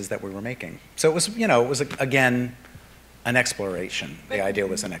pieces that we were making. So it was, again, an exploration. The idea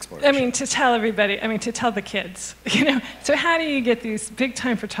was an exploration. I mean, to tell everybody, to tell the kids, So how do you get these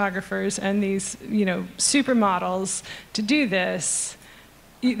big-time photographers and these, supermodels to do this?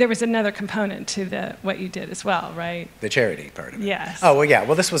 There was another component to what you did as well, right? The charity part of it. Yes. Oh, well, yeah.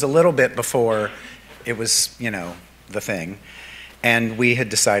 Well, this was a little bit before it was, the thing. And we had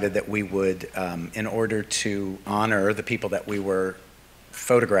decided that we would, in order to honor the people that we were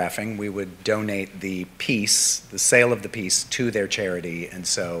photographing, we would donate the sale of the piece to their charity, and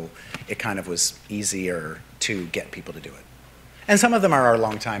so it kind of was easier to get people to do it. And some of them are our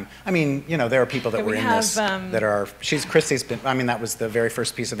long time. I mean, there are people that were in this that are, Christy's been, that was the very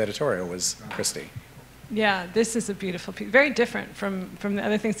first piece of editorial was Christy. Yeah, this is a beautiful piece. Very different from the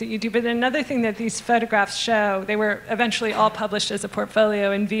other things that you do. But another thing that these photographs show, they were eventually all published as a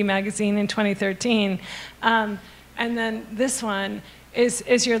portfolio in V magazine in 2013. And then this one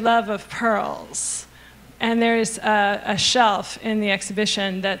is your love of pearls. And there's a shelf in the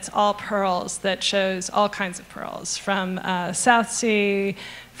exhibition that's all pearls that shows all kinds of pearls, from South Sea,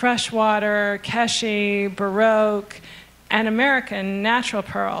 freshwater, Keshi, Baroque, and American natural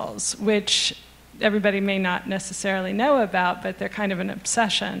pearls, which everybody may not necessarily know about, but they're kind of an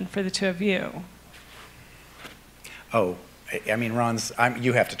obsession for the 2 of you. Oh, Ron's,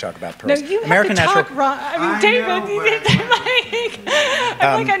 you have to talk about pearls. No, you American have to Natural. talk, Ron. David,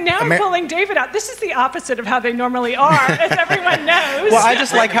 I'm pulling David out. This is the opposite of how they normally are, as everyone knows. Well, I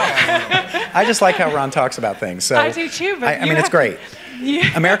just like how Ron talks about things. So I do too, but it's great.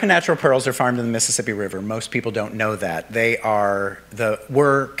 Yeah. American natural pearls are farmed in the Mississippi River. Most people don't know that. They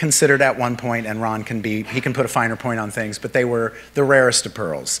were considered at one point, and Ron he can put a finer point on things, but they were the rarest of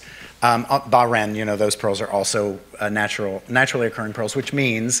pearls. Baren, those pearls are also naturally occurring pearls, which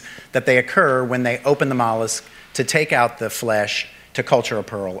means that they occur when they open the mollusk to take out the flesh to culture a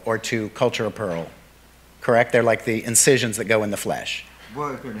pearl or to culture a pearl. Correct? They're like the incisions that go in the flesh.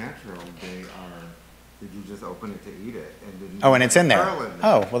 Well, if they're natural, they are. Did you just open it to eat it? And it's in there.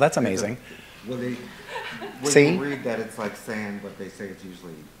 Oh, well, that's amazing. When See? you read that it's like sand, but they say it's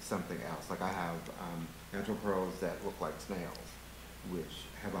usually something else. Like I have natural pearls that look like snails, which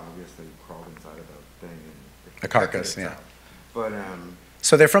have obviously crawled inside of the thing. A carcass, yeah. But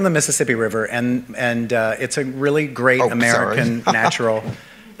so they're from the Mississippi River, and it's a really great American natural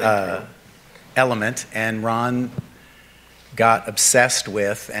element, and Ron got obsessed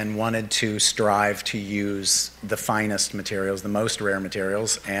with and wanted to strive to use the finest materials, the most rare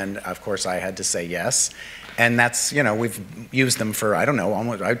materials, and of course I had to say yes. And that's, we've used them for,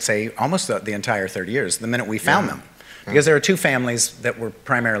 I'd say almost the entire 30 years, the minute we found them. Because there are 2 families that were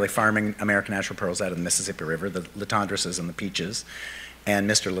primarily farming American natural pearls out of the Mississippi River, the Latendreses and the Peaches. And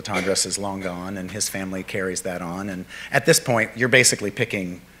Mr. Latendres is long gone, and his family carries that on. And at this point, you're basically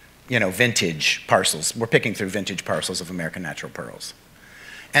picking vintage parcels. We're picking through vintage parcels of American natural pearls.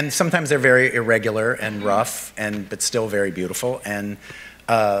 And sometimes they're very irregular and rough, but still very beautiful. And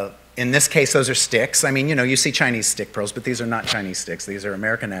in this case, those are sticks. You see Chinese stick pearls, but these are not Chinese sticks. These are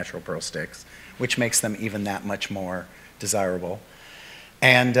American natural pearl sticks, which makes them even that much more desirable.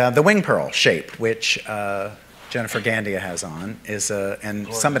 And the wing pearl shape, which Jennifer Gandia has on, is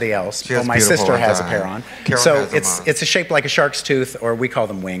and somebody else. She has my beautiful sister has a ones pair on. on. Carol So has them on. it's a shape like a shark's tooth, or we call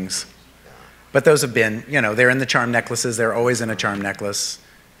them wings. But those have been, they're in the charm necklaces. They're always in a charm necklace.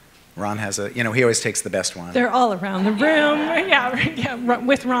 Ron has a, he always takes the best one. They're all around the room. Yeah,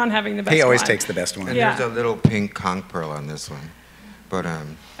 with Ron having the best one. He always takes the best one. And Yeah. there's a little pink conch pearl on this one. But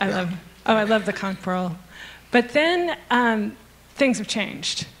I love the conch pearl. But then things have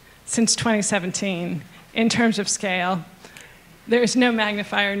changed since 2017 in terms of scale. There's no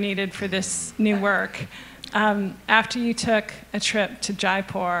magnifier needed for this new work. After you took a trip to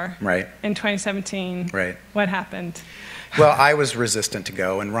Jaipur in 2017, what happened? Well, I was resistant to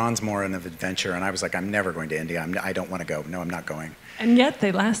go, and Ron's more an adventure, and I was like, I'm never going to India. I don't want to go. No, I'm not going. And yet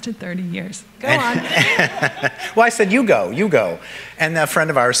they lasted 30 years. Go on. Well, I said, you go. And a friend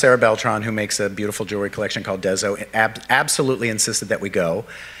of ours, Sarah Beltran, who makes a beautiful jewelry collection called Dezo, absolutely insisted that we go.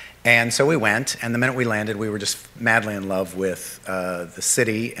 And so we went, and the minute we landed, we were just madly in love with the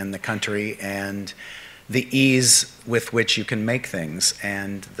city and the country and the ease with which you can make things,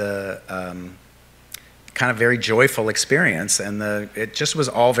 and the kind of very joyful experience, and it just was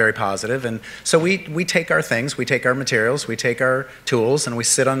all very positive. And so we take our things, we take our materials, we take our tools, and we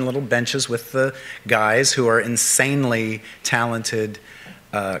sit on little benches with the guys who are insanely talented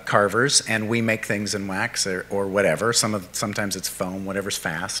carvers, and we make things in wax or whatever. Sometimes it's foam, whatever's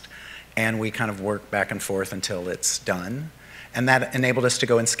fast, and we kind of work back and forth until it's done. And that enabled us to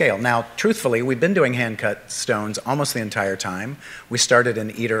go in scale. Now, truthfully, we've been doing hand-cut stones almost the entire time. We started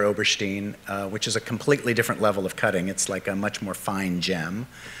in Eder Oberstein, which is a completely different level of cutting. It's like a much more fine gem.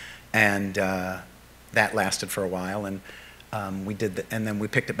 And that lasted for a while. And and then we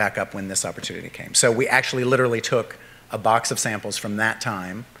picked it back up when this opportunity came. So we actually literally took a box of samples from that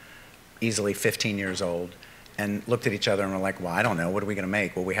time, easily 15 years old, and looked at each other and were like, well, I don't know, what are we going to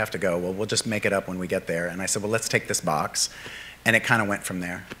make? Well, we have to go. Well, we'll just make it up when we get there. And I said, well, let's take this box. And it kind of went from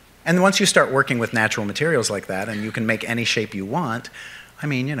there. And once you start working with natural materials like that, and you can make any shape you want, I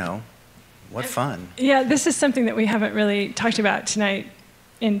mean, what fun. Yeah, this is something that we haven't really talked about tonight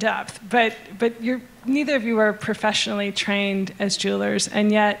in depth, but neither of you are professionally trained as jewelers,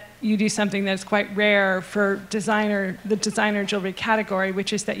 and yet you do something that's quite rare for the designer jewelry category,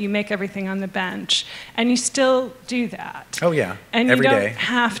 which is that you make everything on the bench. And you still do that. Oh, yeah, and every day. And you don't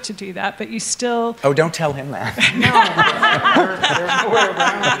have to do that, but you still... Oh, don't tell him that. there's no way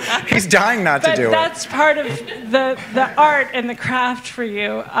around it. He's dying not to do it. But that's part of the art and the craft for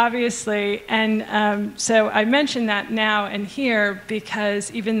you, obviously. And so I mention that now and here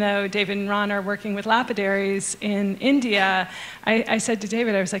because even though David and Ron are working with lapidaries in India, I said to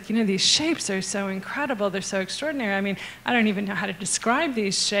David, I was like, these shapes are so incredible. They're so extraordinary. I mean, I don't even know how to describe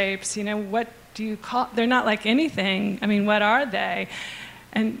these shapes. What do you call? They're not like anything. I mean, what are they?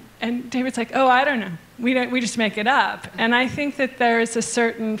 And David's like, oh, I don't know. We just make it up. And I think that there is a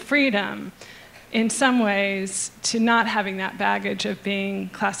certain freedom in some ways to not having that baggage of being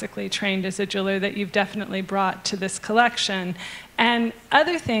classically trained as a jeweler that you've definitely brought to this collection. And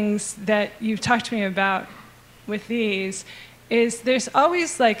other things that you've talked to me about with these is there's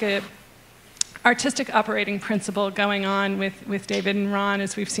always like a artistic operating principle going on with David and Ron,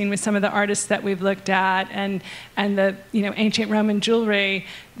 as we've seen with some of the artists that we've looked at, and the ancient Roman jewelry,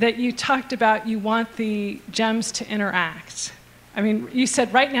 that you talked about. You want the gems to interact. I mean, you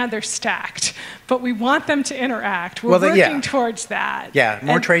said right now they're stacked, but we want them to interact. We're working towards that. Yeah,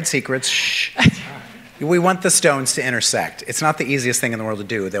 more trade secrets. Shh. We want the stones to intersect. It's not the easiest thing in the world to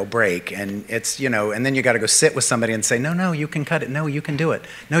do. They'll break, and it's, and then you got to go sit with somebody and say, no, you can cut it. No, you can do it.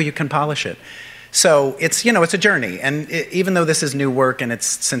 No, you can polish it. So it's, it's a journey. And even though this is new work and it's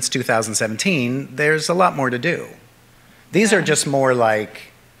since 2017, there's a lot more to do. These are just more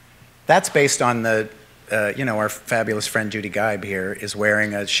like, that's based on our fabulous friend Judy Geib here is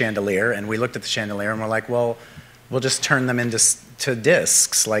wearing a chandelier, and we looked at the chandelier and we're like, well, we'll just turn them into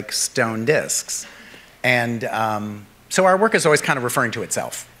discs, like stone discs. And so our work is always kind of referring to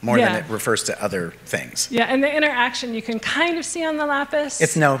itself more than it refers to other things. Yeah, and the interaction you can kind of see on the lapis.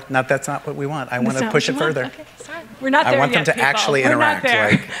 That's not what we want. I want to push it further. Okay, sorry. We're not there yet, I want them to actually interact. We're not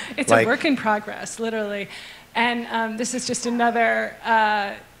there. It's a work in progress, literally. And this is just another,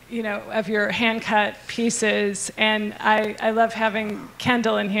 of your hand-cut pieces. And I love having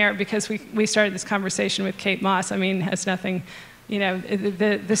Kendall in here because we started this conversation with Kate Moss. I mean, it has nothing... the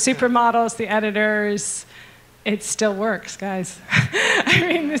supermodels, the editors, it still works, guys. I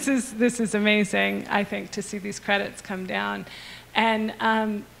mean, this is amazing, I think, to see these credits come down.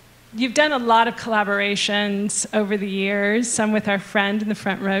 And You've done a lot of collaborations over the years, some with our friend in the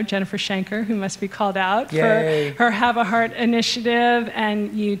front row, Jennifer Schenker, who must be called out Yay. for her Have a Heart initiative,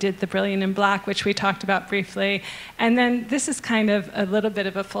 and you did The Brilliant in Black, which we talked about briefly. And then this is kind of a little bit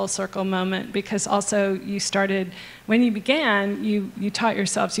of a full circle moment, because also you started, when you began, you taught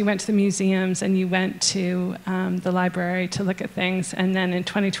yourselves, you went to the museums and you went to the library to look at things, and then in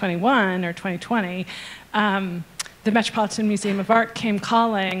 2021 or 2020, the Metropolitan Museum of Art came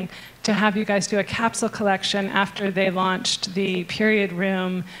calling to have you guys do a capsule collection after they launched the period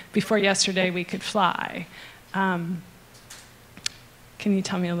room Before Yesterday We Could Fly. Can you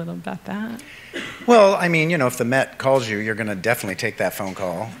tell me a little about that? Well, I mean, you know, if the Met calls you, you're going to definitely take that phone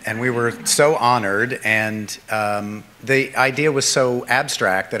call. And we were so honored, and the idea was so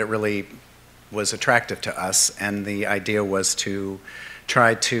abstract that it really was attractive to us. And the idea was to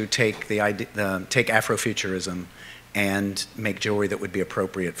try to take take Afrofuturism and make jewelry that would be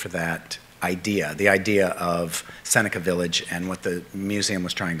appropriate for that idea, the idea of Seneca Village and what the museum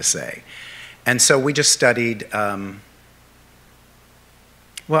was trying to say. And so we just studied, well,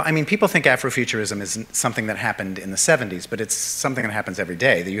 I mean, people think Afrofuturism is something that happened in the 70s, but it's something that happens every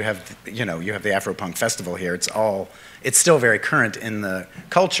day. You have the Afropunk Festival here. It's still very current in the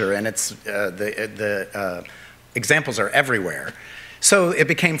culture, and it's, the examples are everywhere. So it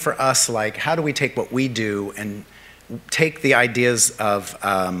became for us like, how do we take what we do and take the ideas of,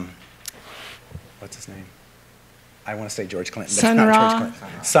 what's his name? I want to say George Clinton. Sun That's Ra. not George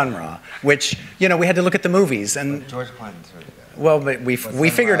Clinton. Sun Ra, which, you know, we had to look at the movies. And George Clinton's really good. well, but we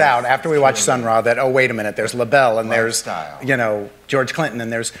figured out after we watched Sun Ra that, oh, wait a minute, there's LaBelle and there's, you know, George Clinton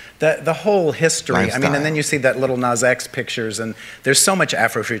and there's the whole history. Lifestyle. I mean, and then you see that little Nas X pictures, and there's so much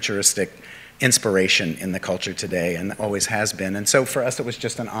Afrofuturistic inspiration in the culture today, and always has been. And so for us, it was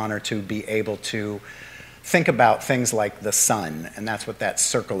just an honor to be able to think about things like the sun, and that's what that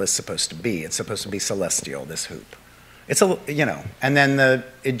circle is supposed to be. It's supposed to be celestial, this hoop. It's a, you know, and then the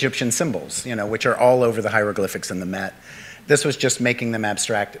Egyptian symbols, you know, which are all over the hieroglyphics in the Met. This was just making them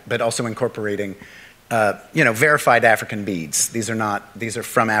abstract, but also incorporating, you know, verified African beads. These are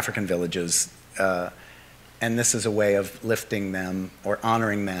from African villages, and this is a way of lifting them or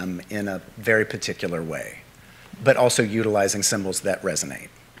honoring them in a very particular way, but also utilizing symbols that resonate.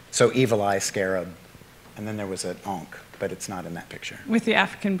 So evil eye, scarab, and then there was an ankh, but it's not in that picture. With the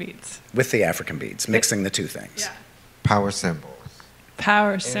African beads. With the African beads, mixing the two things. Yeah. Power symbols.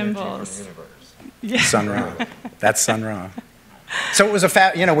 Power Energy symbols. from the universe. Yeah. Sun Ra. That's Sun Ra. So it was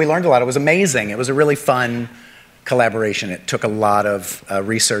you know, we learned a lot. It was amazing. It was a really fun collaboration. It took a lot of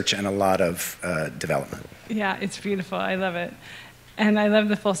research and a lot of development. Yeah, it's beautiful. I love it. And I love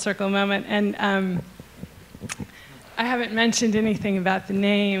the full circle moment. And I haven't mentioned anything about the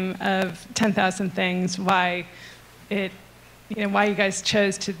name of 10,000 Things, why you guys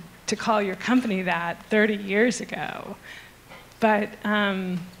chose to call your company that 30 years ago. But,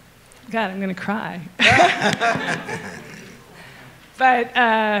 God, I'm going to cry. But,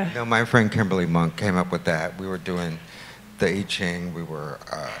 No, my friend Kimberly Monk came up with that. We were doing the I Ching. We were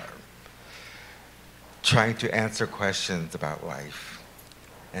trying to answer questions about life.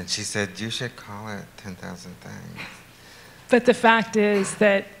 And she said, you should call it 10,000 Things. but the fact is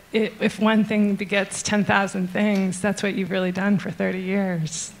that if one thing begets 10,000 things, that's what you've really done for 30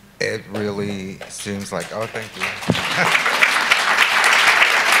 years. It really seems like, oh, thank you.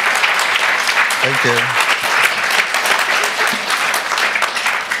 Thank you.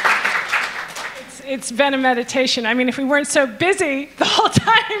 It's been a meditation. I mean, if we weren't so busy the whole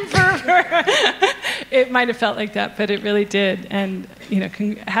time, it might have felt like that, but it really did. And, you know,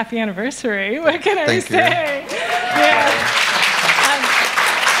 happy anniversary. What can I say? Yeah.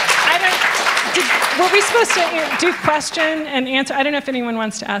 Were we supposed to do question and answer? I don't know if anyone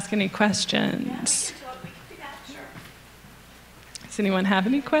wants to ask any questions. Does anyone have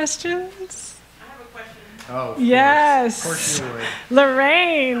any questions? I have a question. Oh, Yes. Of course you would.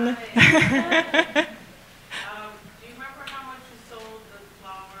 Lorraine. Do you remember how much you sold the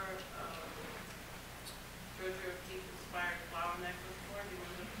flower, Georgia O'Keeffe inspired flower necklace for? Do you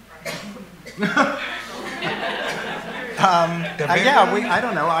remember the price? Yeah, I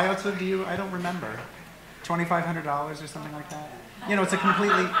don't know. I don't remember. $2,500 or something like that. You know, it's a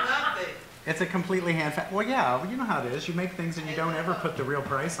completely well, yeah, you know how it is. You make things and you don't ever put the real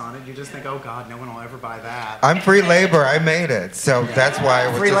price on it. You just think, oh God, no one will ever buy that. I'm free labor. I made it. So that's why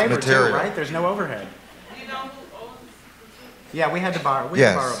it was Free just labor material. too, right? There's no overhead. Do you know who owns Yeah, we had to borrow.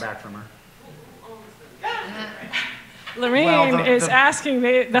 Yes. Borrow it back from her. Lorraine Well, is asking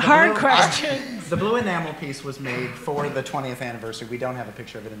the hard questions. The blue enamel piece was made for the 20th anniversary. We don't have a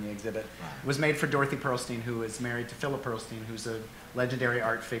picture of it in the exhibit. It was made for Dorothy Pearlstein, who is married to Philip Pearlstein, who's a legendary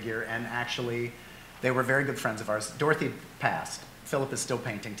art figure, and actually, they were very good friends of ours. Dorothy passed. Philip is still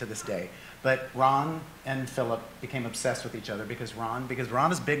painting to this day. But Ron and Philip became obsessed with each other because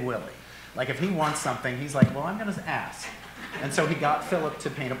Ron is Big Willie. Like, if he wants something, he's like, well, I'm going to ask. And so he got Philip to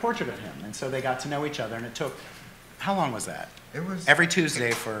paint a portrait of him. And so they got to know each other, and it took, how long was that? It was every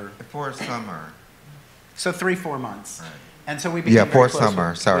Tuesday for summer. So 3-4 months. Right. And so we became for very close summer,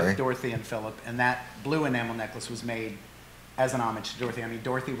 with, sorry. with Dorothy and Philip. And that blue enamel necklace was made as an homage to Dorothy. I mean,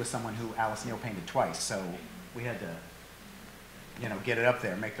 Dorothy was someone who Alice Neal painted twice, so we had to, you know, get it up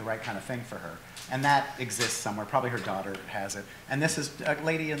there, make the right kind of thing for her. And that exists somewhere. Probably her daughter has it. And this is a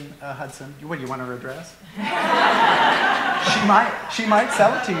lady in Hudson. What, you want her address? She might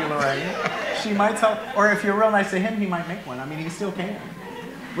sell it to you, Lorraine. She might sell, or if you're real nice to him, he might make one. I mean, he still can.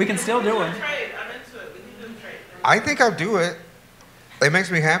 We can still do it. Trade. I'm into it. We can do a trade. I think I'll do it. It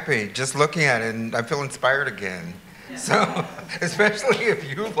makes me happy just looking at it, and I feel inspired again. Yeah. So, especially if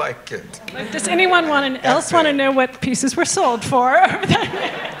you like it. Does anyone else want to know what pieces were sold for?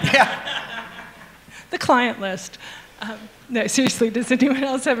 Yeah. The client list. No, seriously, does anyone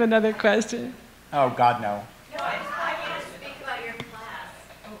else have another question? Oh, God, no. No, I just want you to speak about your class.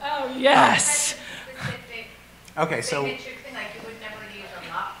 Oh, yes. Specific Okay, so signature thing, like you would never use a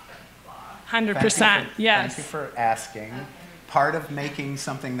lobster claw. 100%, yes. Thank you for asking. Part of making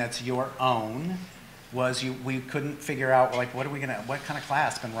something that's your own was we couldn't figure out, like, what kind of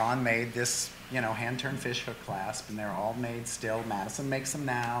clasp? And Ron made this, you know, hand-turned fishhook clasp, and they're all made still. Madison makes them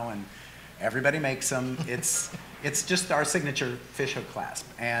now, and everybody makes them. It's just our signature fishhook clasp.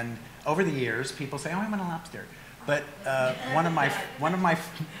 And over the years, people say, oh, I want a lobster. But one of my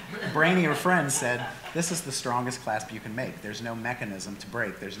brainier friends said, this is the strongest clasp you can make. There's no mechanism to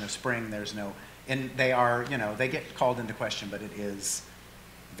break. There's no spring. There's no, and they are, you know, they get called into question, but it is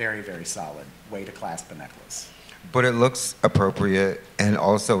very, very solid way to clasp a necklace. But it looks appropriate, and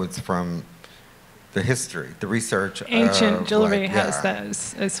also it's from the history, the research. Ancient jewelry like, has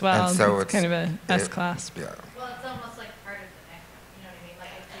those as well. And so it's kind of a S-clasp. Yeah. Well, it's almost like part of the necklace, you know what I mean? Like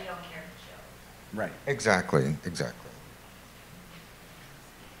if you don't care to show. Right. Exactly. I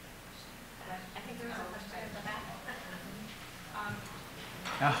think there was a question in the back.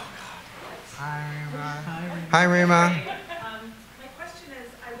 Oh, Hi, Rima. My question is,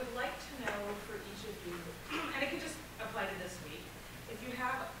 I would like to know for each of you, and it can just apply to this week, if you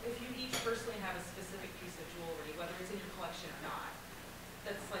each personally have a specific piece of jewelry, whether it's in your collection or not,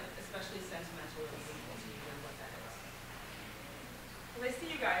 that's like especially sentimental or meaningful to you, and what that is. When I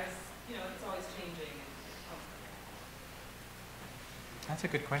see you guys, you know, it's always changing. that's a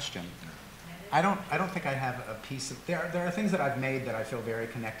good question. I don't think I have a piece of, there are things that I've made that I feel very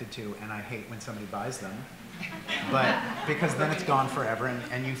connected to, and I hate when somebody buys them. But because then it's gone forever,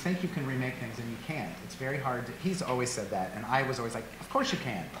 and you think you can remake things and you can't. It's very hard to, he's always said that, and I was always like, of course you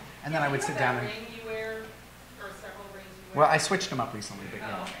can. And then I would sit down and, ring you wear, or several rings you wear? well, I switched them up recently, but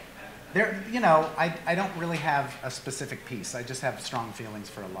yeah. There, you know, I don't really have a specific piece. I just have strong feelings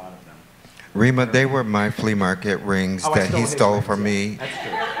for a lot of them. Rima, they were my flea market rings Oh, I that stole he his stole rings, from yeah. me. That's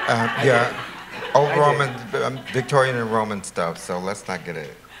true. Yeah, old I Roman, Victorian and Roman stuff, so let's not get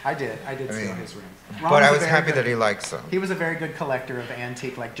it. I did I steal mean, his rings. But I was very happy good- that he likes them. He was a very good collector of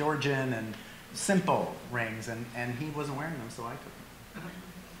antique, like Georgian and simple rings, and he wasn't wearing them, so I took them.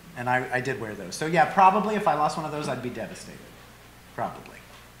 And I did wear those. So yeah, probably if I lost one of those, I'd be devastated. Probably.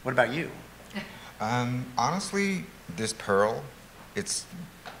 What about you? Honestly, this pearl, it's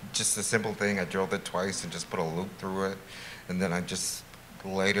just a simple thing. I drilled it twice and just put a loop through it, and then I just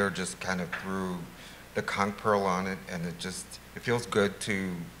later just kind of threw the conch pearl on it, and it feels good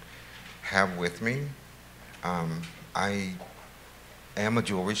to have with me. I am a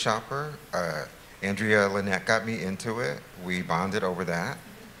jewelry shopper. Andrea Lynette got me into it. We bonded over that,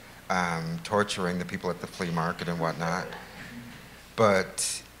 torturing the people at the flea market and whatnot.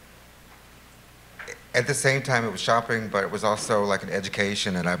 But at the same time, it was shopping, but it was also like an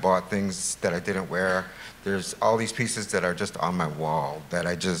education, and I bought things that I didn't wear. There's all these pieces that are just on my wall that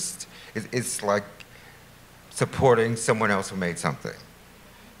it's like supporting someone else who made something.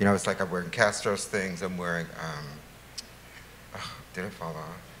 You know, it's like I'm wearing Castro's things, I'm wearing, did it fall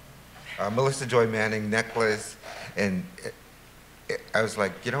off? Melissa Joy Manning necklace, and I was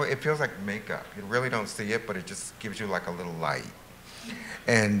like, you know, it feels like makeup. You really don't see it, but it just gives you like a little light.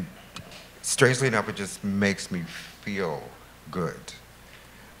 And strangely enough, it just makes me feel good.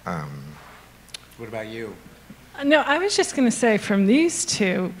 What about you? No, I was just going to say from these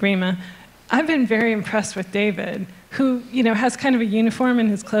two, Rima, I've been very impressed with David, who, has kind of a uniform in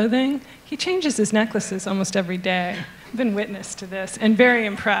his clothing. He changes his necklaces almost every day. I've been witness to this and very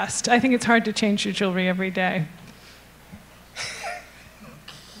impressed. I think it's hard to change your jewelry every day.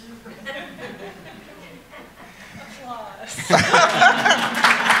 Applause.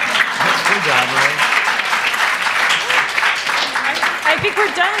 I think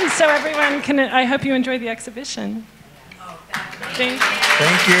we're done, so everyone can, I hope you enjoy the exhibition. Thank you.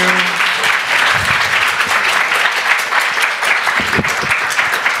 Thank you.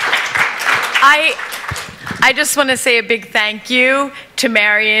 I just want to say a big thank you to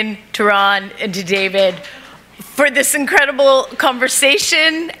Marion, to Ron, and to David for this incredible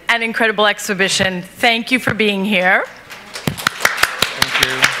conversation and incredible exhibition. Thank you for being here. Thank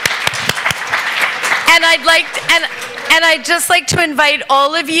you. And I'd just like to invite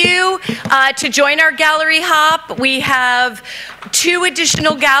all of you to join our gallery hop. We have 2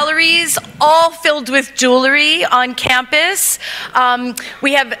 additional galleries, all filled with jewelry on campus.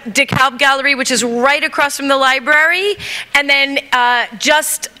 We have DeKalb Gallery, which is right across from the library. And then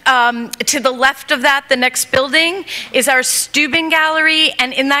just to the left of that, the next building, is our Steuben Gallery.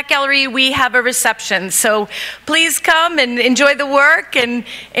 And in that gallery, we have a reception. So please come and enjoy the work and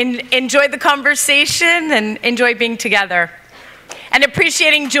enjoy the conversation and enjoy being together. And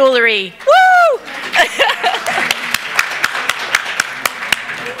appreciating jewelry. Woo!